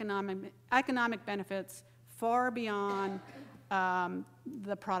significant economic benefits far beyond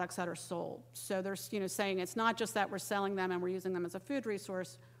the products that are sold. So they're saying it's not just that we're selling them and we're using them as a food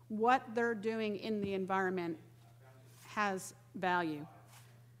resource. What they're doing in the environment has value.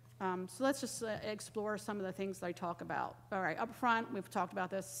 So let's just explore some of the things that I talk about. All right, up front, we've talked about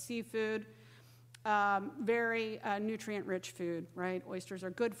this. Seafood, very nutrient-rich food, right? Oysters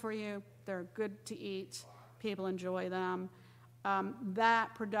are good for you. They're good to eat. People enjoy them.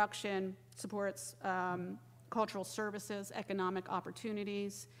 That production supports cultural services, economic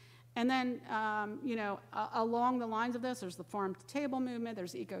opportunities. And then, along the lines of this, there's the farm-to-table movement,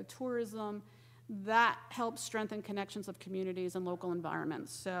 there's ecotourism. That helps strengthen connections of communities and local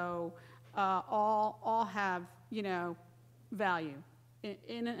environments. So all have, value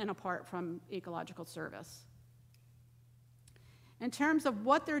in and apart from ecological service. In terms of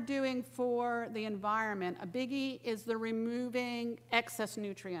what they're doing for the environment, a biggie is they're removing excess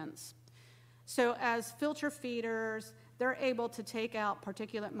nutrients. So as filter feeders, they're able to take out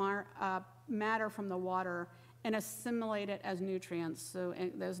particulate matter from the water and assimilate it as nutrients. So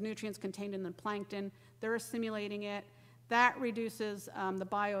those nutrients contained in the plankton, they're assimilating it. That reduces the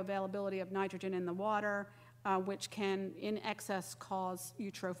bioavailability of nitrogen in the water, which can, in excess, cause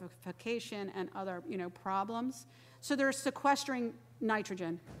eutrophication and other, problems. So they're sequestering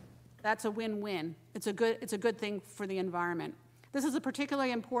nitrogen. That's a win-win. It's a good thing for the environment. This is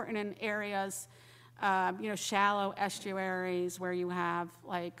particularly important in areas, shallow estuaries where you have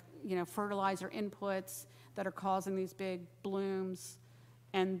fertilizer inputs that are causing these big blooms,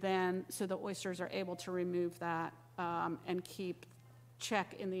 and then so the oysters are able to remove that and keep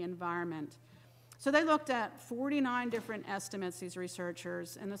check in the environment. So they looked at 49 different estimates, these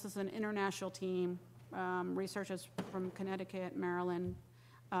researchers, and this is an international team, researchers from Connecticut, Maryland.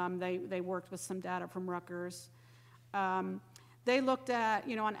 They worked with some data from Rutgers. They looked at,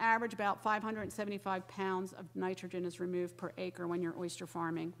 on average, about 575 pounds of nitrogen is removed per acre when you're oyster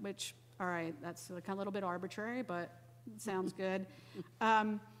farming, which, all right, that's a little bit arbitrary, but it sounds good.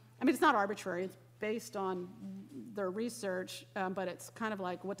 It's not arbitrary. It's based on their research, but it's kind of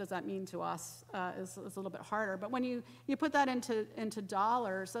like, what does that mean to us is a little bit harder. But when you put that into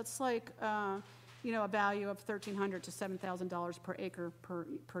dollars, that's like, a value of $1,300 to $7,000 per acre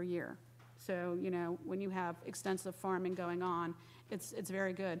per year. So, when you have extensive farming going on, it's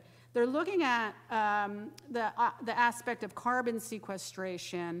very good. They're looking at the aspect of carbon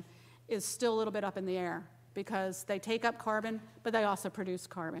sequestration is still a little bit up in the air because they take up carbon, but they also produce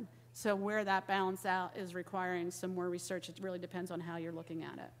carbon. So where that balance out is requiring some more research. It really depends on how you're looking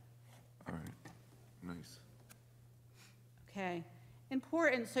at it. All right, nice. Okay,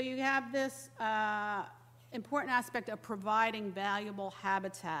 important. So you have this important aspect of providing valuable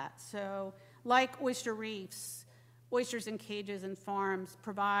habitat. So like oyster reefs, oysters in cages and farms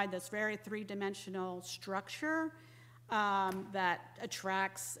provide this very three-dimensional structure that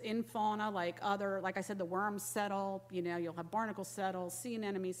attracts in fauna, like I said, the worms settle, you'll have barnacles settle, sea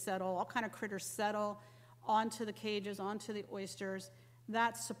anemones settle, all kind of critters settle onto the cages, onto the oysters.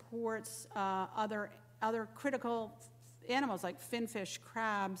 That supports other critical animals like finfish,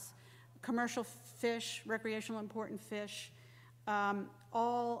 crabs, commercial fish, recreational important fish.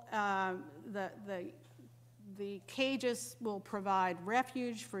 The cages will provide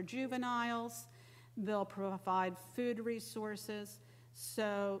refuge for juveniles. They'll provide food resources,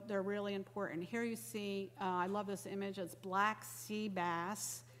 so they're really important. Here you see, I love this image, it's black sea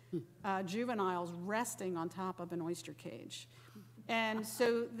bass, juveniles resting on top of an oyster cage. And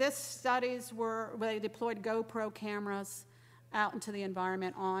so this studies where they deployed GoPro cameras out into the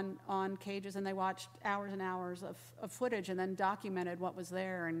environment on cages, and they watched hours and hours of footage and then documented what was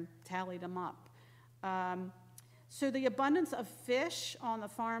there and tallied them up. So the abundance of fish on the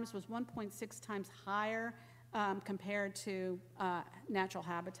farms was 1.6 times higher compared to natural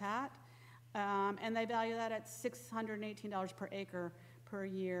habitat. And they value that at $618 per acre per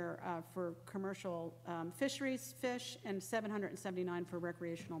year for commercial fisheries fish and $779 for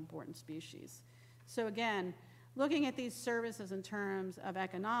recreational important species. So again, looking at these services in terms of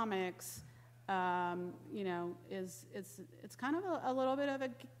economics, it's kind of a little bit of a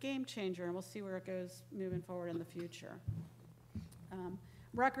game changer, and we'll see where it goes moving forward in the future.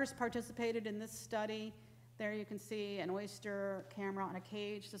 Rutgers participated in this study. There you can see an oyster camera on a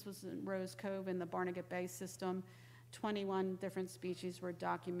cage. This was in Rose Cove in the Barnegat Bay system. 21 different species were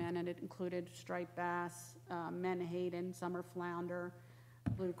documented. It included striped bass, menhaden, summer flounder,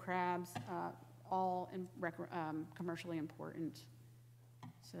 blue crabs, all commercially important.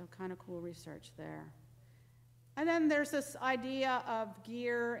 So kind of cool research there. And then there's this idea of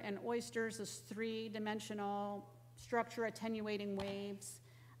gear and oysters, this three-dimensional structure attenuating waves,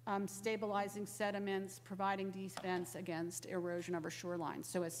 stabilizing sediments, providing defense against erosion of our shorelines.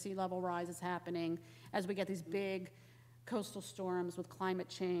 So as sea level rise is happening, as we get these big coastal storms with climate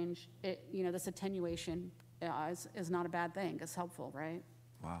change, this attenuation is not a bad thing. It's helpful, right?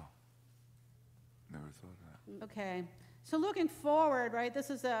 Wow. Never thought of that. Okay. So looking forward, right,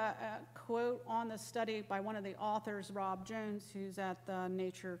 this is a quote on the study by one of the authors, Rob Jones, who's at the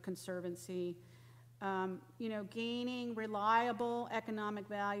Nature Conservancy. Gaining reliable economic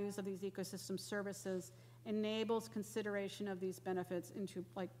values of these ecosystem services enables consideration of these benefits into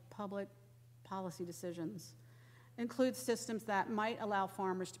public policy decisions. Includes systems that might allow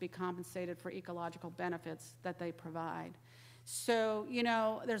farmers to be compensated for ecological benefits that they provide. So,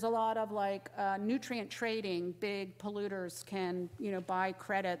 there's a lot of nutrient trading. Big polluters can, buy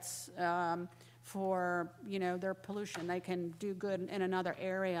credits for, their pollution. They can do good in another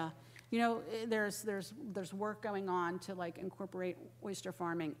area. There's work going on to incorporate oyster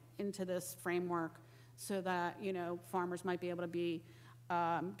farming into this framework so that, farmers might be able to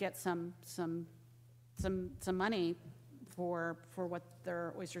get some some money for what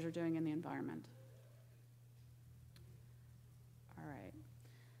their oysters are doing in the environment. All right.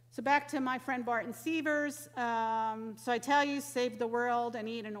 So back to my friend Barton Sievers. So I tell you, save the world and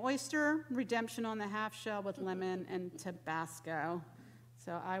eat an oyster. Redemption on the half shell with lemon and Tabasco.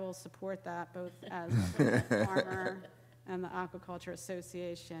 So I will support that both as a farmer and the Aquaculture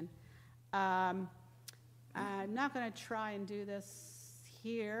Association. I'm not going to try and do this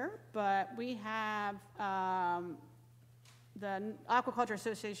here, but we have the Aquaculture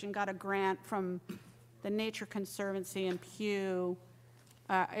Association got a grant from the Nature Conservancy in Pew.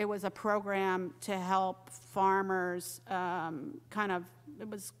 It was a program to help farmers it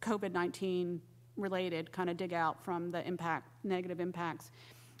was COVID-19 related, kind of dig out from the negative impacts.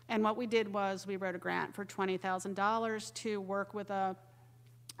 And what we did was we wrote a grant for $20,000 to work with a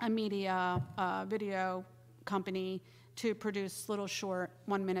media video company to produce little short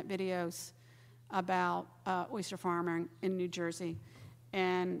 1-minute videos about oyster farming in New Jersey.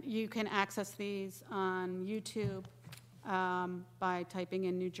 And you can access these on YouTube by typing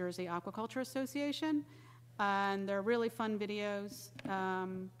in New Jersey Aquaculture Association. And they're really fun videos.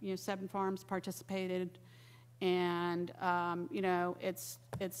 7 farms participated. And, it's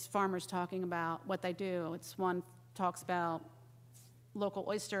farmers talking about what they do. One talks about local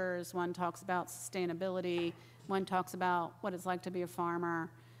oysters, one talks about sustainability, one talks about what it's like to be a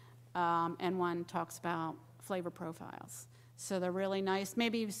farmer, and one talks about flavor profiles. So they're really nice.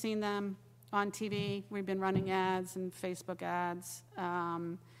 Maybe you've seen them on TV. We've been running ads and Facebook ads.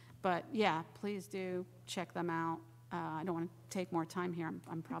 But yeah, please do check them out. I don't want to take more time here.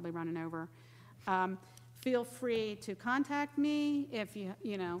 I'm probably running over. Feel free to contact me if you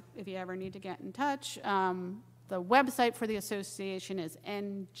ever need to get in touch. The website for the association is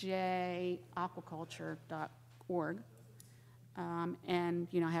njaquaculture.org. And,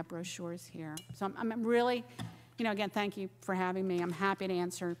 I have brochures here. So I'm really, again, thank you for having me. I'm happy to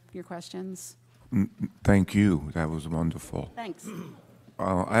answer your questions. Thank you. That was wonderful. Thanks.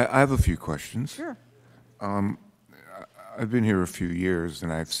 I have a few questions. Sure. I've been here a few years,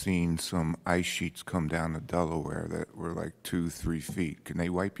 and I've seen some ice sheets come down to Delaware that were like 2-3 feet. Can they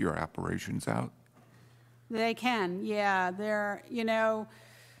wipe your operations out? They can, yeah.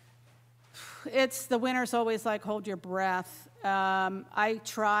 It's the winter's always like hold your breath. I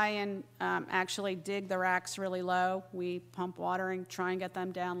try and actually dig the racks really low. We pump water and try and get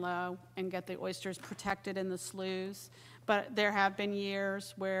them down low and get the oysters protected in the sloughs. But there have been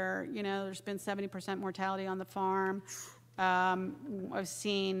years where, there's been 70% mortality on the farm. I've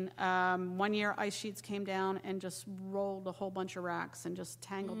seen 1 year ice sheets came down and just rolled a whole bunch of racks and just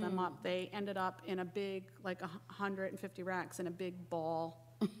tangled them up. They ended up in a big, like 150 racks in a big ball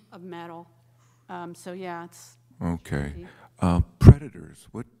of metal. So yeah, it's Okay. Predators.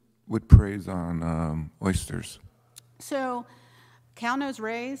 What preys on oysters? so cow-nose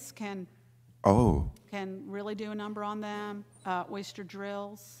rays can Oh, really do a number on them. Oyster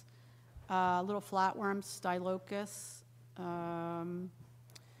drills, little flatworms, Stylocus.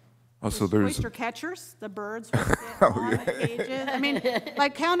 so there's Oyster catchers, the birds will sit on the cages. I mean,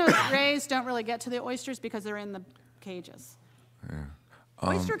 like cow-nose rays don't really get to the oysters because they're in the cages.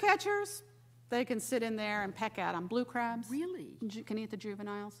 Oyster catchers, they can sit in there and peck at them. Blue crabs Really? can eat the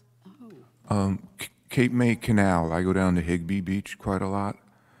juveniles. Cape May Canal. I go down to Higbee Beach quite a lot,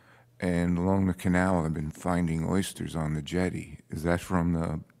 and along the canal, I've been finding oysters on the jetty. Is that from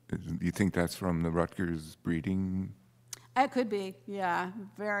the? Do you think that's from the Rutgers breeding? It could be, yeah,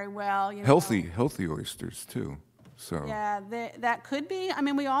 very well. Healthy oysters too. So Yeah, that could be. I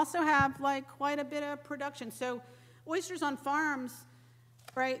mean, we also have like quite a bit of production. So oysters on farms,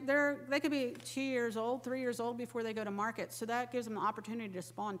 right, they could be 2 years old, 3 years old before they go to market. So that gives them the opportunity to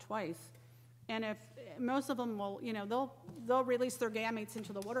spawn twice. And if most of them will, they'll release their gametes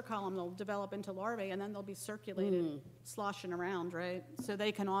into the water column, they'll develop into larvae, and then they'll be circulated, sloshing around, right? So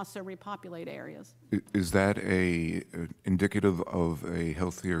they can also repopulate areas. is that indicative of a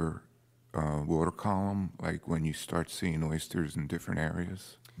healthier water column, like when you start seeing oysters in different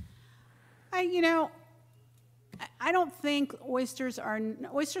areas? I don't think oysters are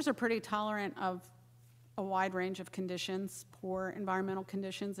pretty tolerant of a wide range of conditions, poor environmental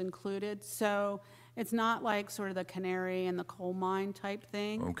conditions included. So it's not like sort of the canary and the coal mine type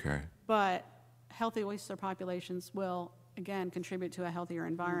thing. Okay. But healthy oyster populations will, again, contribute to a healthier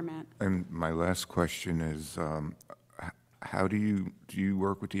environment. And my last question is, how do you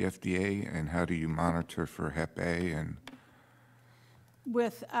work with the FDA, and how do you monitor for Hep A? And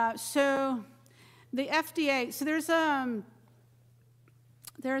So the FDA, so there's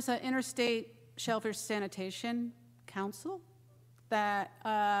an interstate shellfish sanitation council that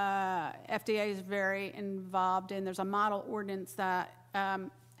FDA is very involved in. There's a model ordinance that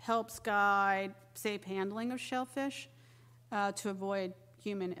helps guide safe handling of shellfish to avoid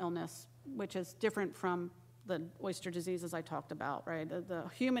human illness, which is different from the oyster diseases I talked about, right? The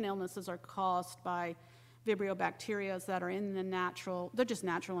human illnesses are caused by Vibrio bacteria that are in the natural, they're just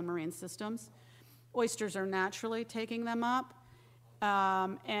natural in marine systems. Oysters are naturally taking them up,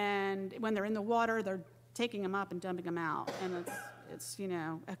 and when they're in the water, they're taking them up and dumping them out, and it's you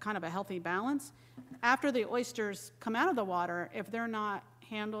know, a kind of a healthy balance. After the oysters come out of the water, if they're not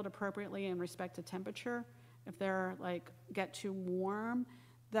handled appropriately in respect to temperature, if they're like get too warm,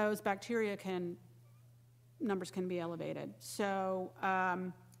 those bacteria numbers can be elevated. So,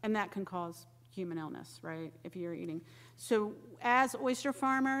 and that can cause human illness, right, if you're eating. So as oyster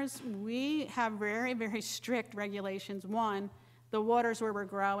farmers, we have very, very strict regulations. One, the waters where we're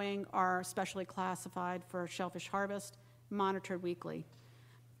growing are specially classified for shellfish harvest, monitored weekly.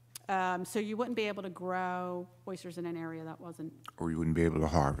 So you wouldn't be able to grow oysters in an area that wasn't. Or you wouldn't be able to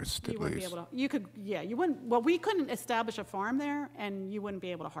harvest, at You wouldn't be least. able to, you could, yeah, you wouldn't, well, we couldn't establish a farm there, and you wouldn't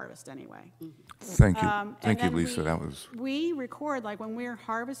be able to harvest anyway. Thank you. And Thank you, then Lisa. That was, we record, like, when we're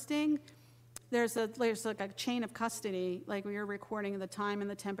harvesting, there's like a chain of custody, like we are recording the time and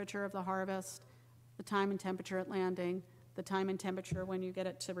the temperature of the harvest, the time and temperature at landing, the time and temperature when you get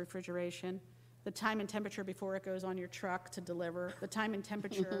it to refrigeration, the time and temperature before it goes on your truck to deliver, the time and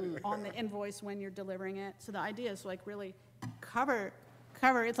temperature on the invoice when you're delivering it. So the idea is like really cover,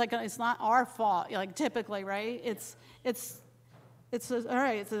 it's like, it's not our fault, like typically, right? It's all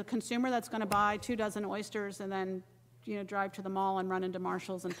right, it's a consumer that's gonna buy 2 dozen oysters and then, you know, drive to the mall and run into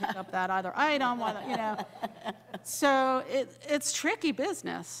Marshall's and pick up that other item, you know. So it's tricky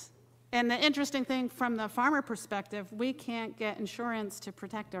business. And the interesting thing from the farmer perspective, we can't get insurance to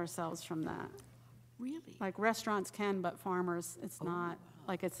protect ourselves from that. Really? Like restaurants can, but farmers, it's not,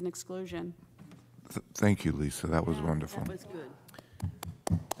 like it's an exclusion. thank you, Lisa. That was wonderful. That was good.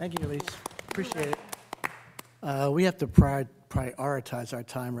 Thank you, Elise. Appreciate it. We have to prioritize our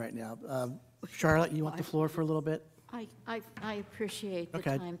time right now. Charlotte, you want the floor for a little bit? I appreciate the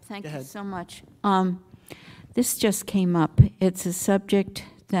Okay, time. Thank go you ahead. so much. This just came up. It's a subject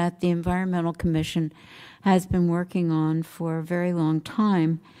that the Environmental Commission has been working on for a very long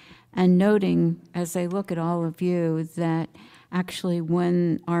time, and noting, as I look at all of you, that actually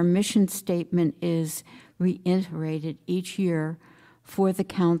when our mission statement is reiterated each year for the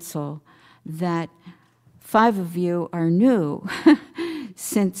council, that 5 of you are new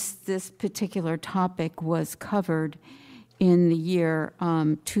since this particular topic was covered in the year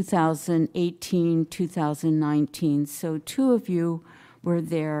 2018, 2019. So 2 of you were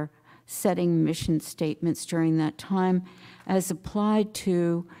there setting mission statements during that time as applied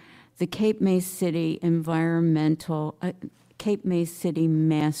to the Cape May City Cape May City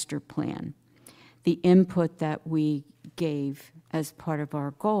Master Plan, the input that we gave as part of our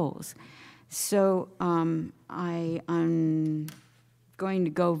goals. So I'm going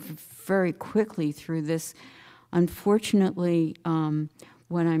to go very quickly through this. Unfortunately,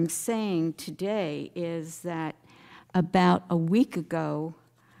 what I'm saying today is that about a week ago,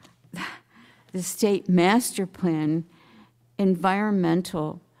 the state master plan,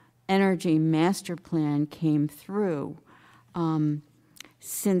 environmental energy master plan, came through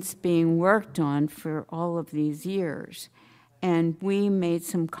since being worked on for all of these years. And we made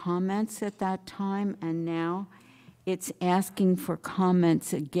some comments at that time, and now it's asking for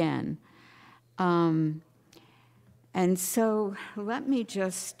comments again. And so let me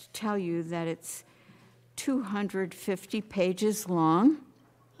just tell you that it's 250 pages long.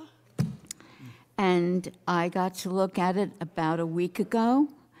 And I got to look at it about a week ago.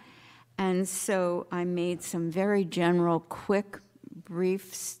 And so I made some very general, quick,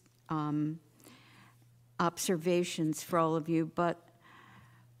 brief observations for all of you. But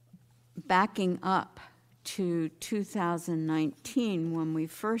backing up to 2019, when we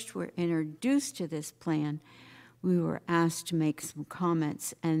first were introduced to this plan, we were asked to make some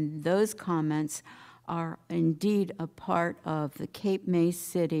comments, and those comments are indeed a part of the Cape May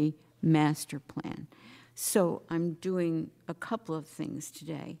City Master Plan. So I'm doing a couple of things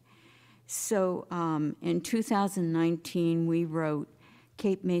today. So in 2019, we wrote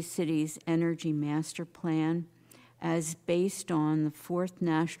Cape May City's Energy Master Plan as based on the 4th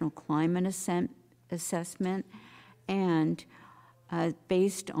National Climate Assessment and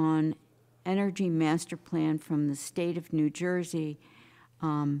based on Energy Master Plan from the state of New Jersey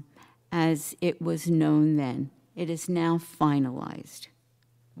as it was known then. It is now finalized.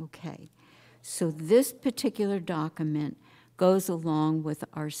 Okay, so this particular document goes along with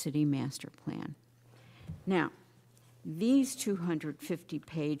our city master plan. Now, these 250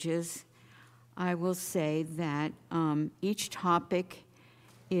 pages, I will say that each topic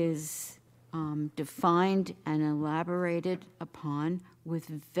is defined and elaborated upon with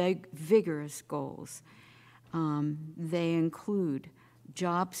vigorous goals. They include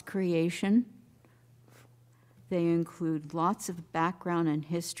jobs creation. They include lots of background and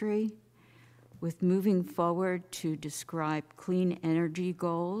history, with moving forward to describe clean energy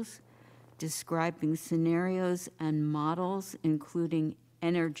goals, describing scenarios and models, including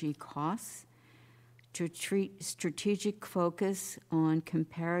energy costs, to treat strategic focus on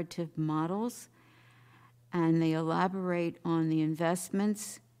comparative models, and they elaborate on the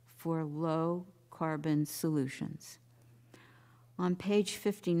investments for low-carbon solutions. On page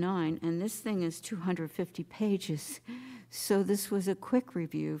 59, and this thing is 250 pages, so this was a quick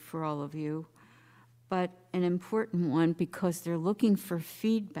review for all of you, but an important one because they're looking for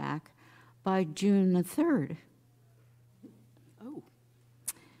feedback by June the 3rd. Oh.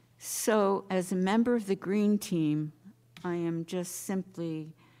 So as a member of the Green Team, I am just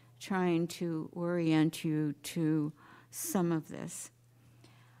simply trying to orient you to some of this.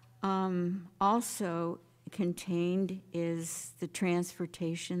 Also contained is the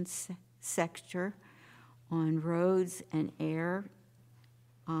transportation sector on roads and air.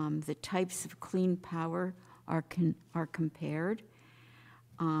 The types of clean power are compared.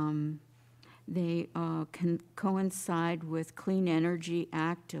 They coincide with Clean Energy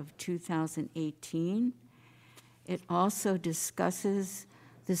Act of 2018. It also discusses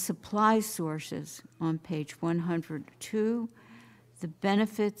the supply sources on page 102, the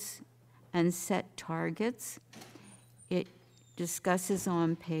benefits and set targets. It discusses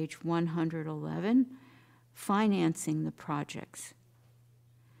on page 111 financing the projects.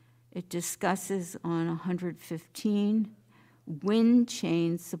 It discusses on 115 wind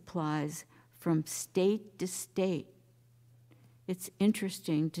chain supplies from state to state. It's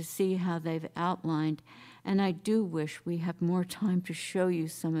interesting to see how they've outlined, and I do wish we have more time to show you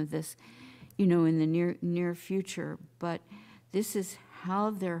some of this, you know, in the near future, but this is how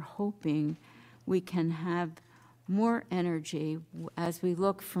they're hoping we can have more energy as we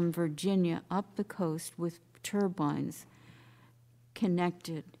look from Virginia up the coast with turbines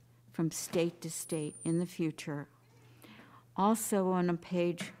connected from state to state in the future. Also on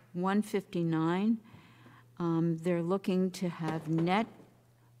page 159, they're looking to have new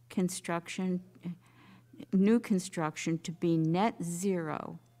construction to be net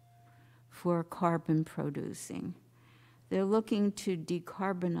zero for carbon producing. They're looking to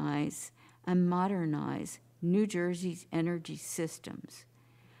decarbonize and modernize New Jersey's energy systems.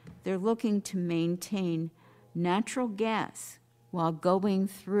 They're looking to maintain natural gas while going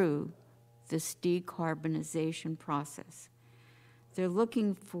through this decarbonization process. They're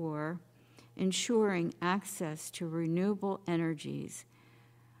looking for ensuring access to renewable energies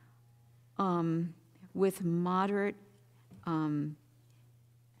with moderate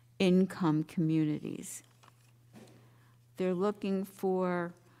income communities. They're looking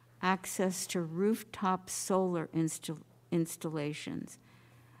for access to rooftop solar installations.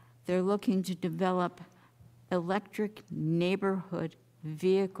 They're looking to develop electric neighborhood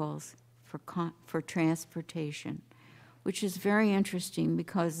vehicles for transportation, which is very interesting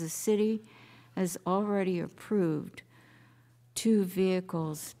because the city has already approved 2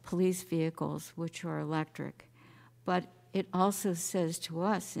 vehicles, police vehicles, which are electric. But it also says to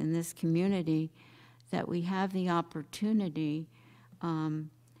us in this community that we have the opportunity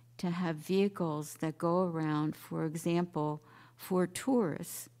to have vehicles that go around, for example, for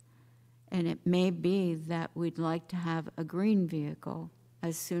tourists. And it may be that we'd like to have a green vehicle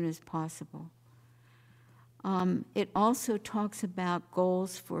as soon as possible. It also talks about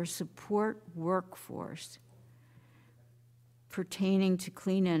goals for support workforce pertaining to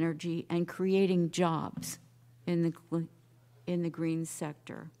clean energy and creating jobs in the green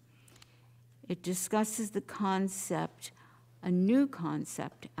sector. It discusses the concept, a new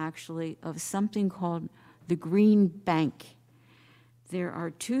concept actually, of something called the Green Bank. There are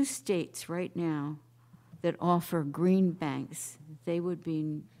 2 states right now that offer green banks. They would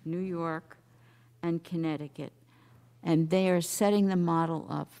be New York and Connecticut, and they are setting the model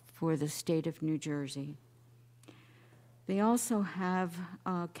up for the state of New Jersey. They also have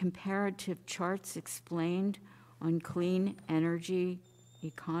comparative charts explained on clean energy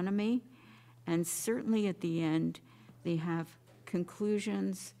economy, and certainly at the end, they have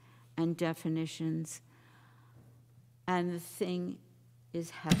conclusions and definitions, and the thing is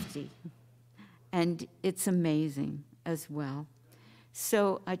hefty, and it's amazing as well.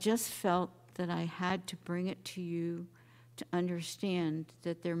 So I just felt that I had to bring it to you to understand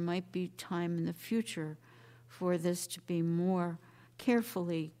that there might be time in the future for this to be more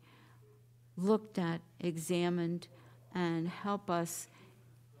carefully looked at, examined, and help us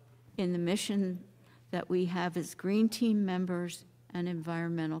in the mission that we have as Green Team members and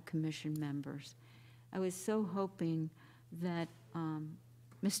Environmental Commission members. I was so hoping that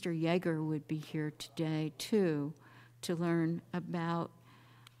Mr. Yeager would be here today, too, to learn about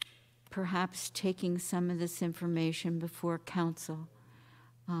perhaps taking some of this information before council.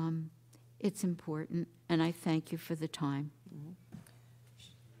 It's important, and I thank you for the time.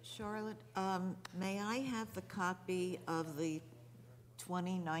 Charlotte, may I have the copy of the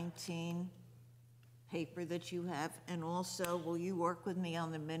 2019 paper that you have? And also, will you work with me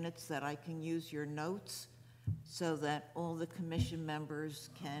on the minutes that I can use your notes so that all the commission members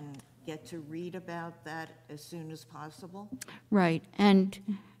can get to read about that as soon as possible? Right, and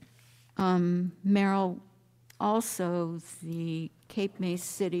Merrill, also the Cape May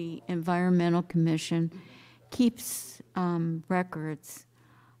City Environmental Commission keeps records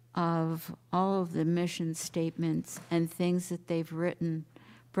of all of the mission statements and things that they've written,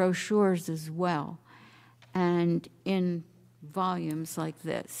 brochures as well, and in volumes like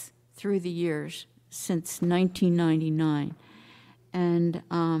this through the years since 1999. And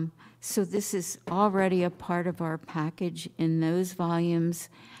so this is already a part of our package in those volumes,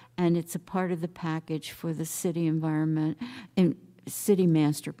 and it's a part of the package for the city environment and city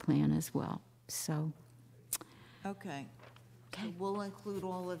master plan as well. So, Okay. So we'll include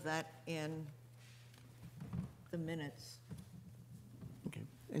all of that in the minutes. Okay.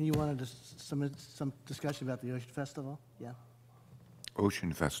 And you wanted some discussion about the Ocean Festival? Yeah,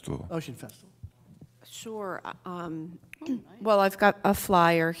 Ocean Festival. Ocean Festival. Sure. Well, I've got a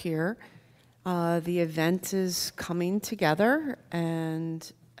flyer here. The event is coming together,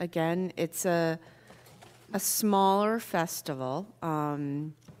 and again, it's a smaller festival,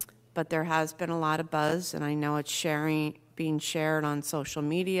 but there has been a lot of buzz, and I know it's being shared on social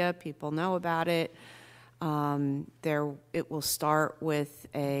media. People know about it. It will start with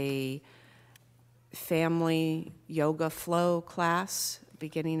a family yoga flow class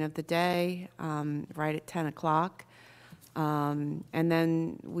beginning of the day, right at 10 o'clock. And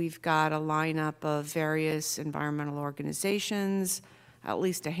then we've got a lineup of various environmental organizations, at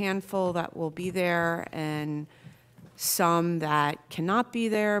least a handful that will be there, and some that cannot be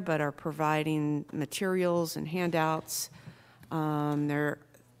there but are providing materials and handouts. There,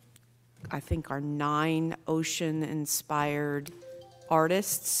 I think, are 9 ocean-inspired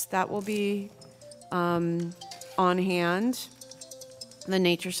artists that will be on hand. The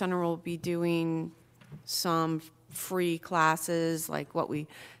Nature Center will be doing some free classes like what we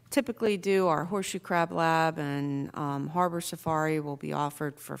typically do. Our Horseshoe Crab Lab and Harbor Safari will be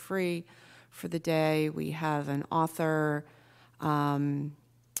offered for free for the day. We have an author who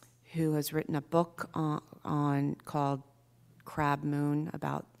has written a book called Crab Moon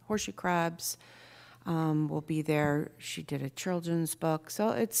about horseshoe crabs. Will be there. She did a children's book. So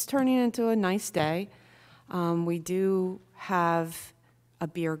it's turning into a nice day. We do have a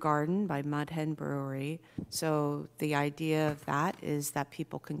beer garden by Mudhead Brewery. So the idea of that is that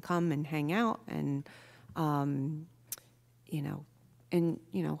people can come and hang out and,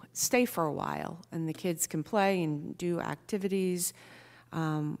 stay for a while. And the kids can play and do activities.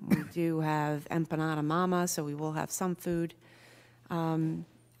 We do have Empanada Mama, so we will have some food.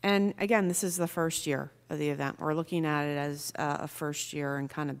 And again, this is the first year of the event. We're looking at it as a first year and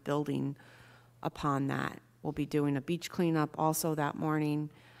kind of building upon that. We'll be doing a beach cleanup also that morning.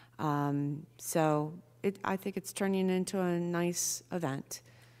 So I think it's turning into a nice event.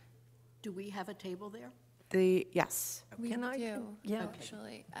 Do we have a table there? Yes. We Can I- do, yeah.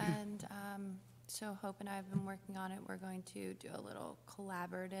 actually. And so Hope and I have been working on it. We're going to do a little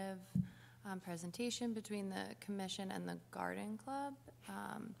collaborative presentation between the commission and the garden club.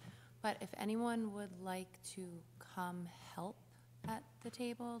 But if anyone would like to come help at the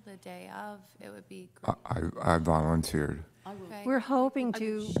table the day of, it would be great. I volunteered. Okay. We're hoping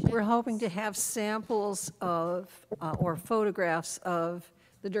to have samples of, or photographs of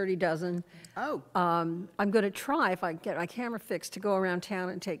the Dirty Dozen. Oh. I'm going to try, if I get my camera fixed, to go around town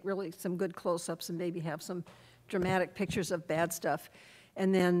and take really some good close-ups and maybe have some dramatic pictures of bad stuff.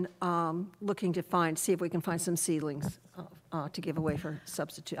 And then looking to see if we can find some seedlings to give away for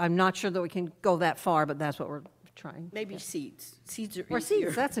substitute. I'm not sure that we can go that far, but that's what we're trying. Maybe seeds. Seeds are easier. Or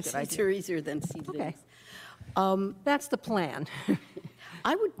seeds, that's a good Seeds idea. are easier than seedlings. Okay. That's the plan.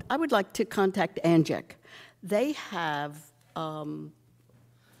 I would like to contact Anjek. They have,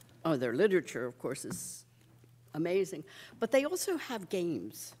 their literature, of course, is amazing, but they also have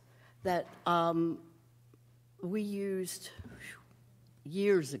games that we used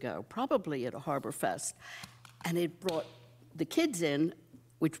years ago, probably at a Harbor Fest, and it brought the kids in,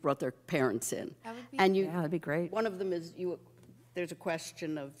 which brought their parents in. That would be And you, Yeah, that'd be great. one of them is, there's a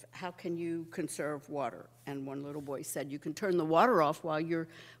question of how can you conserve water? And one little boy said, you can turn the water off while you're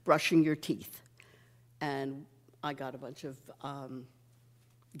brushing your teeth. And I got a bunch of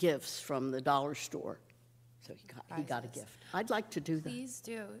gifts from the dollar store. So he got a Prizes. gift. I'd like to do that. Please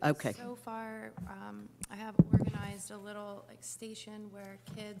do. Okay. So far, I have organized a little like station where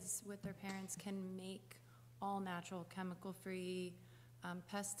kids with their parents can make all natural, chemical-free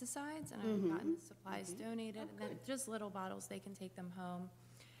pesticides, and I've gotten supplies donated, and then just little bottles, they can take them home.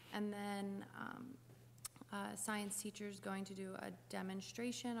 And then science teacher's going to do a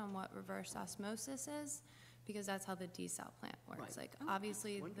demonstration on what reverse osmosis is, because that's how the desal plant works. Like,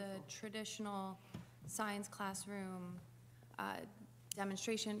 obviously, the traditional science classroom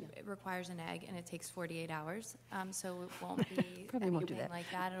demonstration, it requires an egg, and it takes 48 hours, so it won't be Probably won't do anything that. like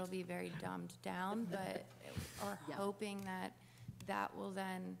that. It'll be very dumbed down, but we're hoping that that will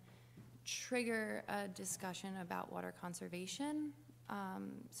then trigger a discussion about water conservation.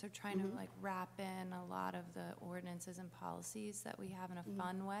 So trying to like wrap in a lot of the ordinances and policies that we have in a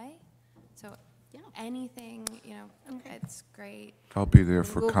fun way. So anything, you know, it's great. I'll be there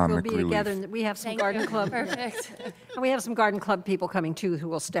for We'll comic be together, relief. and we have some Thank garden you. club. Perfect. And we have some garden club people coming too who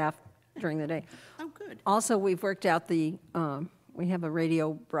will staff during the day. Oh, good. Also, we've worked out we have a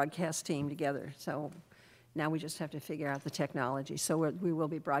radio broadcast team together, so now we just have to figure out the technology. So we will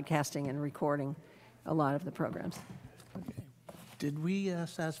be broadcasting and recording a lot of the programs. Did we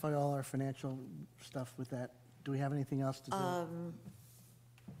satisfy all our financial stuff with that? Do we have anything else to do?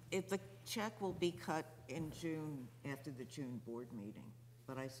 If the check will be cut in June, after the June board meeting,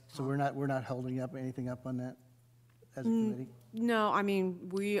 but So we're not holding up anything up on that as a committee? No, I mean,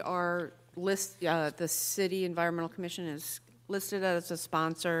 we are the City Environmental Commission is listed as a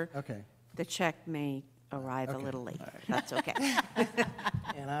sponsor. Okay. The check may arrive a little late. That's okay.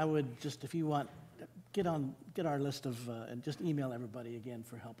 And I would just, if you want, get our list of, and just email everybody again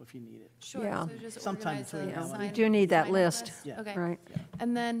for help if you need it. Sure, Yeah. so just Sometime organize between a now and then. We sign- do need that sign-up list. Yeah. Okay. Right.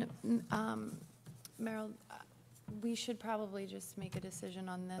 And then, Meryl, we should probably just make a decision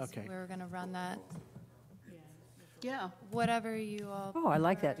on this. Okay. We're going to run that, Yeah. whatever you all. Oh, I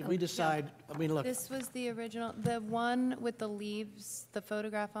like that. Did we decide, I mean, look, This was the original, the one with the leaves, the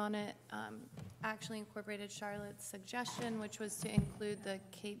photograph on it, actually incorporated Charlotte's suggestion, which was to include the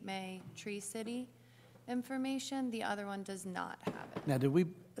Cape May Tree City information. The other one does not have it. now, did we,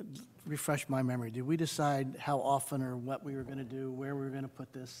 refresh my memory, did we decide how often or what we were going to do, where we were going to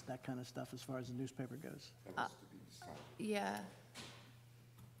put this, that kind of stuff as far as the newspaper goes? Yeah,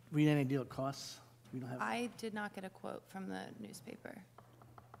 We had any deal with costs? We don't have, I did not get a quote from the newspaper.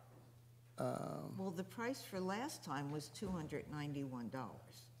 well, the price for last time was $291,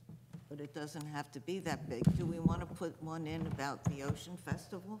 but it doesn't have to be that big. Do we want to put one in about the Ocean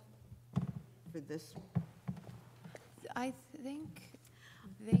Festival for this? I think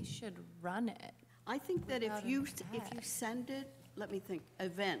they should run it. I think that if Without you, an if you ad. send it, let me think,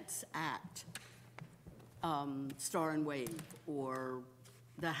 events at Star and Wave or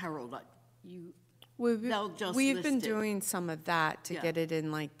the Herald, they'll just We've been list it. doing some of that to Yeah. get it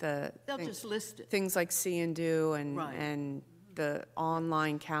in like the. They'll thing- just list it. Things like See and Do Right. and the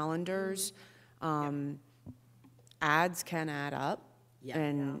online calendars. Ads can add up. Yeah,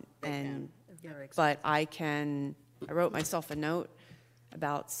 And, they can. and, but I wrote myself a note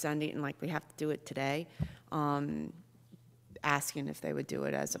about sending, and like we have to do it today, asking if they would do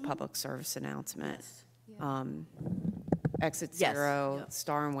it as a public service announcement. Exit Yes, Zero, yeah.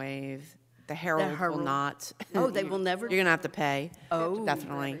 Star and Wave, the Herald will Herald. not. Oh, they will never? You're gonna have to pay. Oh.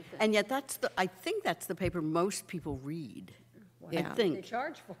 Definitely. And yet I think that's the paper most people read. I Yeah. They think.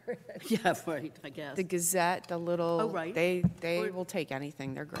 charge for it. Yeah, right, I guess. The Gazette, the little. Oh, right. They Or- will take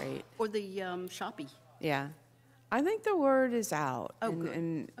anything, they're great. Or the Shopee. Yeah. I think the word is out. Oh, and- good.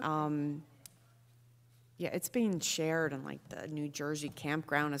 And, yeah, it's being shared in like the New Jersey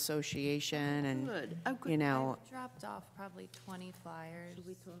Campground Association and, Good. Oh, good. you know, I've dropped off probably 20 flyers.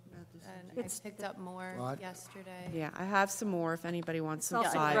 And I picked up more Well, yesterday. yeah, I have some more if anybody wants some It's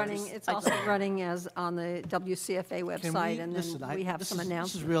also flyers. running, it's also running as on the WCFA can website, we, and listen, then we have some This is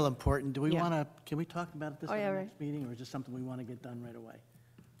announcements. real important. Do we Yeah. want to, can we talk about this Oh, at yeah, the right. next meeting, or is this something we want to get done right away?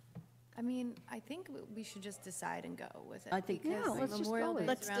 I mean, I think we should just decide and go with it. I think- because Yeah, let's just Memorial go with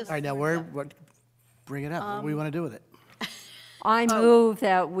Day it. is Let's around just- All right, now, bring it up. What do we want to do with it? I move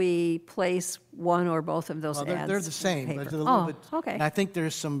that we place one or both of those Well, ads. they're in the same, but paper. they're a little Oh, bit. okay. And I think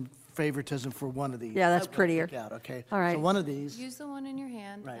there's some favoritism for one of these. Yeah, that's to prettier. pick out, okay? All right. So one of these, Use the one in your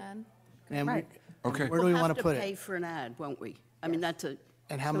hand, Right. then. and we, Right. Okay. where do we want to put We'll have to pay it? for an ad, won't we? I mean, that's a,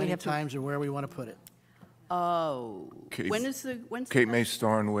 And how So we many have to- times or where we want to put it? Oh, Cape- when's the Cape May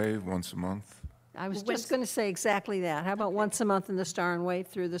Star and Wave once a month. I was Well, just going to say exactly that. How about once a month in the Star and Wave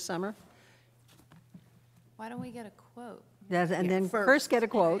through the summer? Why don't we get a quote? And then first. first get a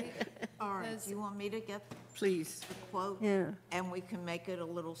quote. All right, do you want me to get Please. the quote? Yeah. And we can make it a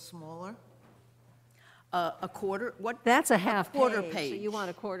little smaller? A quarter, what? That's a half Quarter page, so page. you want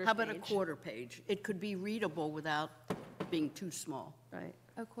a quarter How about a page. quarter page? It could be readable without being too small. Right.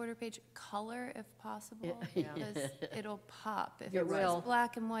 A quarter page color if possible, Yeah. because it'll pop. If It it was will.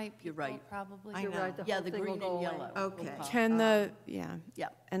 black and white, You're people right. probably. I You're know. right, the Yeah, whole the thing will green go and away. yellow. will Okay. pop. Can yeah. Yeah.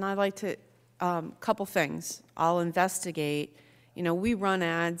 And I'd like to, couple things. I'll investigate, we run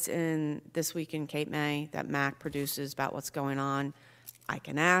ads in This Week in Cape May that MAC produces about what's going on. I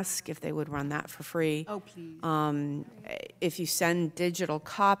can ask if they would run that for free. Oh, please. If you send digital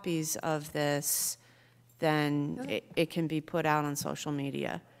copies of this, then it can be put out on social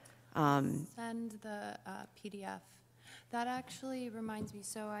media. Send the PDF. That actually reminds me,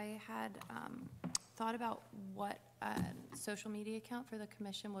 so I had thought about what a social media account for the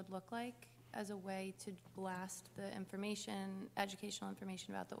commission would look like as a way to blast the information, educational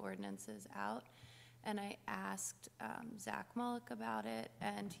information about the ordinances out. And I asked Zach Mullick about it,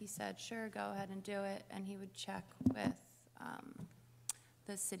 and he said, sure, go ahead and do it. And he would check with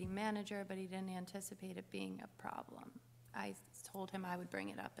the city manager, but he didn't anticipate it being a problem. I told him I would bring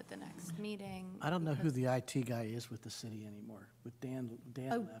it up at the next meeting. I don't know who because the IT guy is with the city anymore, with Dan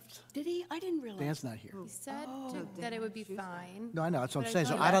left. Did he? I didn't realize. Dan's not here. He said that it would be fine. No, I know, that's what But I'm saying,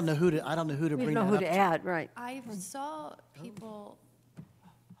 so thought I don't know who to, I don't know who to We bring don't that know up who to. to add, right. I saw people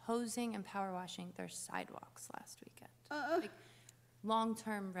hosing and power washing their sidewalks last weekend. Like,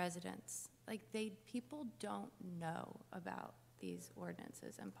 long-term residents, like people don't know about these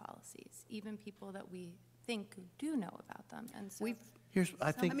ordinances and policies, even people that we think do know about them, and so. Here's, I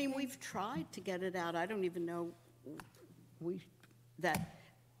I think, mean, we've tried to get it out. I don't even know that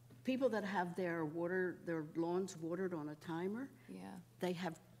people that have their lawns watered on a timer, Yeah, they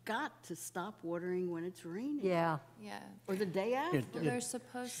have got to stop watering when it's raining. Yeah. yeah. Or the day after. Well, they're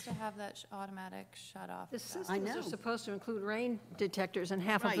supposed to have that automatic shut-off. The valve. systems know. are supposed to include rain detectors, and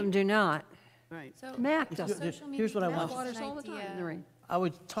half of Right. them do not. Right. So, Mac doesn't. social media Here's what I gives want. us Waters an all the time in the idea. rain. I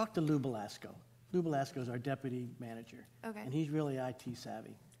would talk to Lou Belasco. Lou Belasco is our deputy manager. Okay. And he's really IT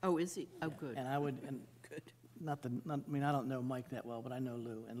savvy. Oh, is he? Oh, good. And I would, and Good. I mean, I don't know Mike that well, but I know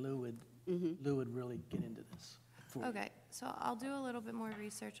Lou, and Lou would really get into this for you. Okay, so I'll do a little bit more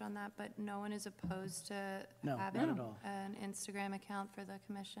research on that, but no one is opposed to No, having not at all. an Instagram account for the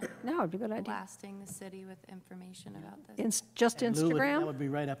commission, No, it'd be a good idea. blasting the city with information about this. Just And Lou would- That Instagram? would be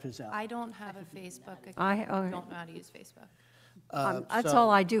right up his alley. I don't have a Facebook account. I- I okay. don't know how to use Facebook. That's So,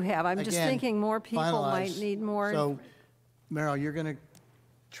 all I do have. I'm just again, thinking more people might finalize. need more. So, Meryl, you're going to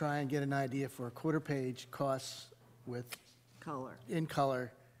try and get an idea for a quarter page costs with, Color. in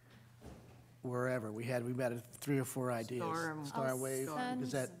color, wherever. We've had 3 or 4 ideas. Star I'll Wave, send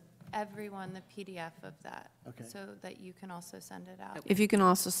is that, everyone the PDF of that. Okay. So that you can also send it out. If you can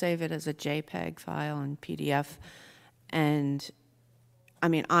also save it as a JPEG file and PDF. And, I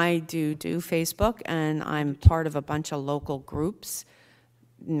mean, I do Facebook, and I'm part of a bunch of local groups,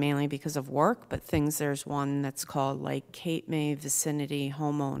 mainly because of work, but there's one that's called like Cape May Vicinity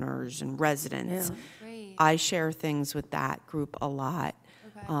Homeowners and Residents. Yeah. Great, I share things with that group a lot.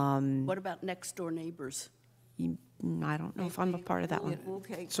 okay. What about next door neighbors? I don't know if I'm a part of that one.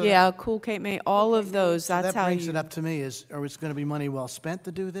 Okay, So Yeah, Cool Cape May, all of those, so that's that how brings you. it up to me is, are it going to be money well spent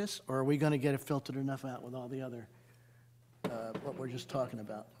to do this? Or are we going to get it filtered enough out with all the other, what we're just talking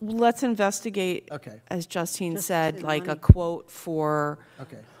about? Let's investigate, Okay. as Justine Just said, the like a money. quote for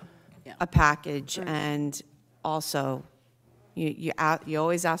Okay. a package, and also, you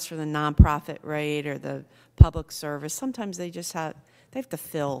always ask for the nonprofit rate or the public service. Sometimes they have to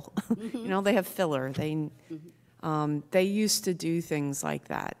fill, they have filler. They used to do things like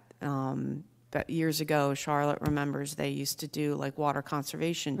that. But years ago, Charlotte remembers they used to do like water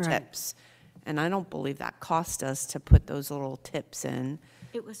conservation Right. tips. And I don't believe that cost us to put those little tips in.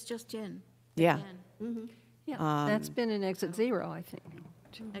 It was just in. Yeah. Yeah, that's been in Exit Zero, I think.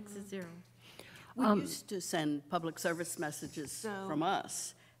 Exit 0. We used to send public service messages from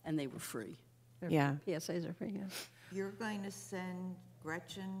us, and they were free. Yeah. PSAs are free, yeah. you're going to send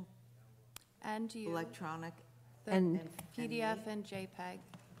Gretchen And you, electronic the And- PDF and JPEG.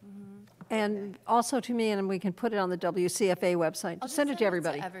 And also to me, and we can put it on the WCFA website. I'll Just send it to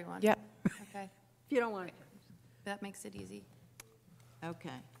everybody. everyone. Yep. Okay, If you don't want it. that makes it easy. Okay.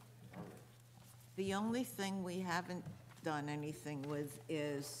 The only thing we haven't done anything with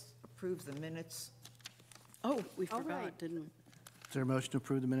is approve the minutes. Oh, we All forgot, right. didn't we? Is there a motion to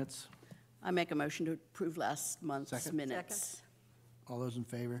approve the minutes? I make a motion to approve last month's Second. minutes. All those in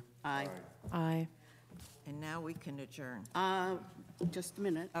favor? Aye. Aye. And now we can adjourn. Just a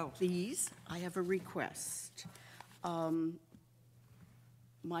minute. Oh. Please, I have a request.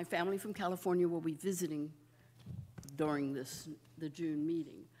 My family from California will be visiting during the June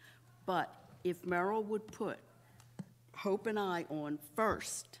meeting. But if Merrill would put Hope and I on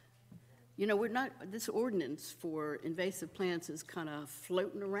first, you know, this ordinance for invasive plants is kind of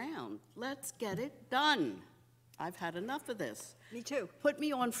floating around. Let's get it done. I've had enough of this. Me too. Put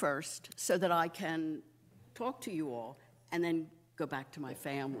me on first so that I can talk to you all and then go back to my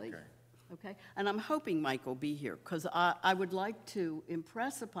family. Okay? And I'm hoping Mike will be here because I would like to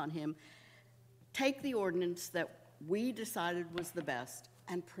impress upon him, take the ordinance that we decided was the best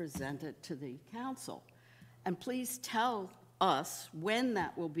and present it to the council. And please tell us when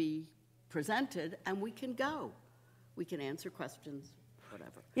that will be presented and we can go. We can answer questions,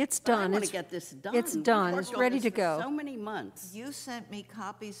 whatever. It's But I done. want to It's- get this done. it's We've done. worked It's on ready this to for go. So many months. You sent me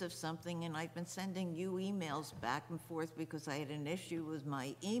copies of something, and I've been sending you emails back and forth because I had an issue with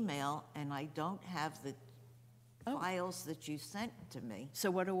my email, and I don't have the files that you sent to me. So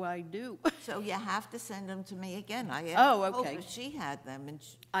what do I do? So you have to send them to me again. I Oh, asked Hope okay. if she had them, and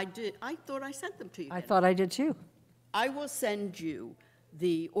I did. I thought I sent them to you. I then. thought I did too. I will send you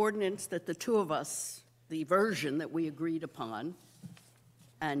the ordinance that the two of us, the version that we agreed upon,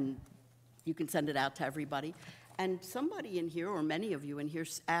 and you can send it out to everybody. And somebody in here, or many of you in here,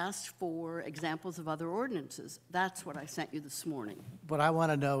 asked for examples of other ordinances. That's what I sent you this morning. What I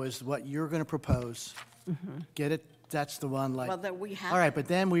want to know is what you're going to propose. Get it, that's the one like. Well, that we have. All right, but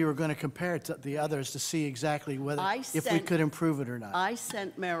then we were going to compare it to the others to see exactly whether, I if we sent- could improve it or not. All I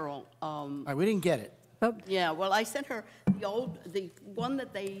sent Merrill, right, we didn't get it. yeah, well, I sent her the one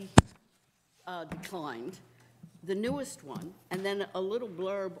that they declined, the newest one, and then a little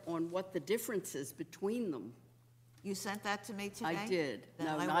blurb on what the difference is between them. you sent that to me today? I did. Then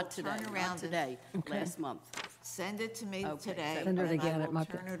No, I will not today, turn around not and today, last month. Send it to me Okay, today. Send it and I again, it will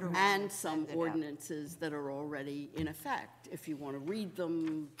might be- turn it around And some send it out. ordinances that are already in effect, if you want to read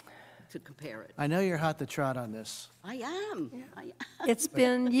them to compare it. I know you're hot to trot on this. I am. I am. It's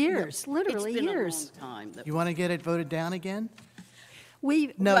been years, literally It's been years. a long time. that- You want to get it voted down again?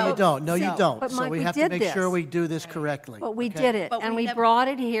 We. No, well, you don't. No, you no. don't. But So Mike, we we have to did make sure this. we do this correctly. But we okay? did it, But and we we never- brought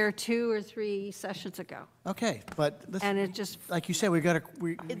it here 2 or 3 sessions ago. Okay, but listen, And it just, like you said, we got to,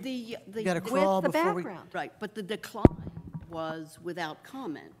 we got to crawl with the before we. background. Right, but the decline was without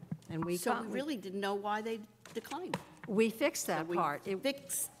comment. And we So got- we really didn't know why they declined. We fixed So that we part.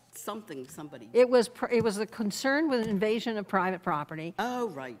 fixed something, somebody. It was a concern with invasion of private property, Oh,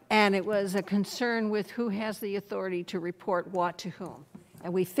 right. and it was a concern with who has the authority to report what to whom.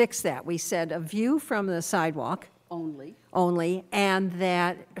 And we fixed that. We said a view from the sidewalk Only. only, and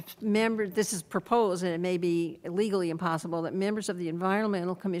that this is proposed, and it may be legally impossible, that members of the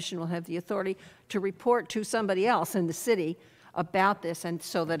Environmental Commission will have the authority to report to somebody else in the city about this, and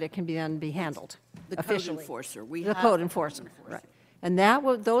so that it can then be handled The code officially. enforcer. We The have code a enforcer, right. And that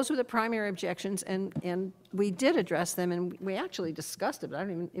was, those were the primary objections, and we did address them, and we actually discussed it, but I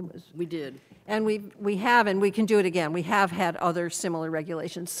don't even, it was, We did. and we have, and we can do it again. We have had other similar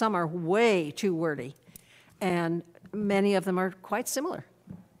regulations. Some are way too wordy, and many of them are quite similar.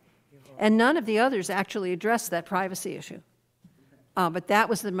 And none of the others actually address that privacy issue. But that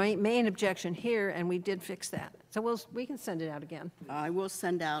was the main objection here, and we did fix that. So we can send it out again. I will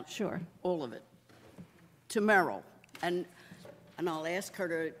send out. Sure. All of it to Merrill. And I'll ask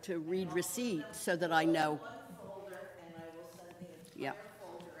her to read receipt so that I know. Yeah.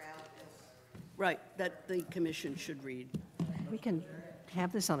 Right, that the commission should read. We can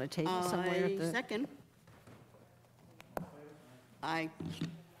have this on a table somewhere at I the. second. I.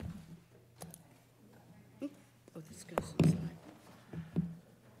 Oh, this goes inside.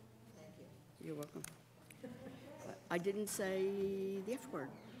 You're welcome. I didn't say the F word.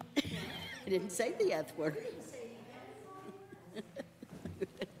 I didn't say the F word.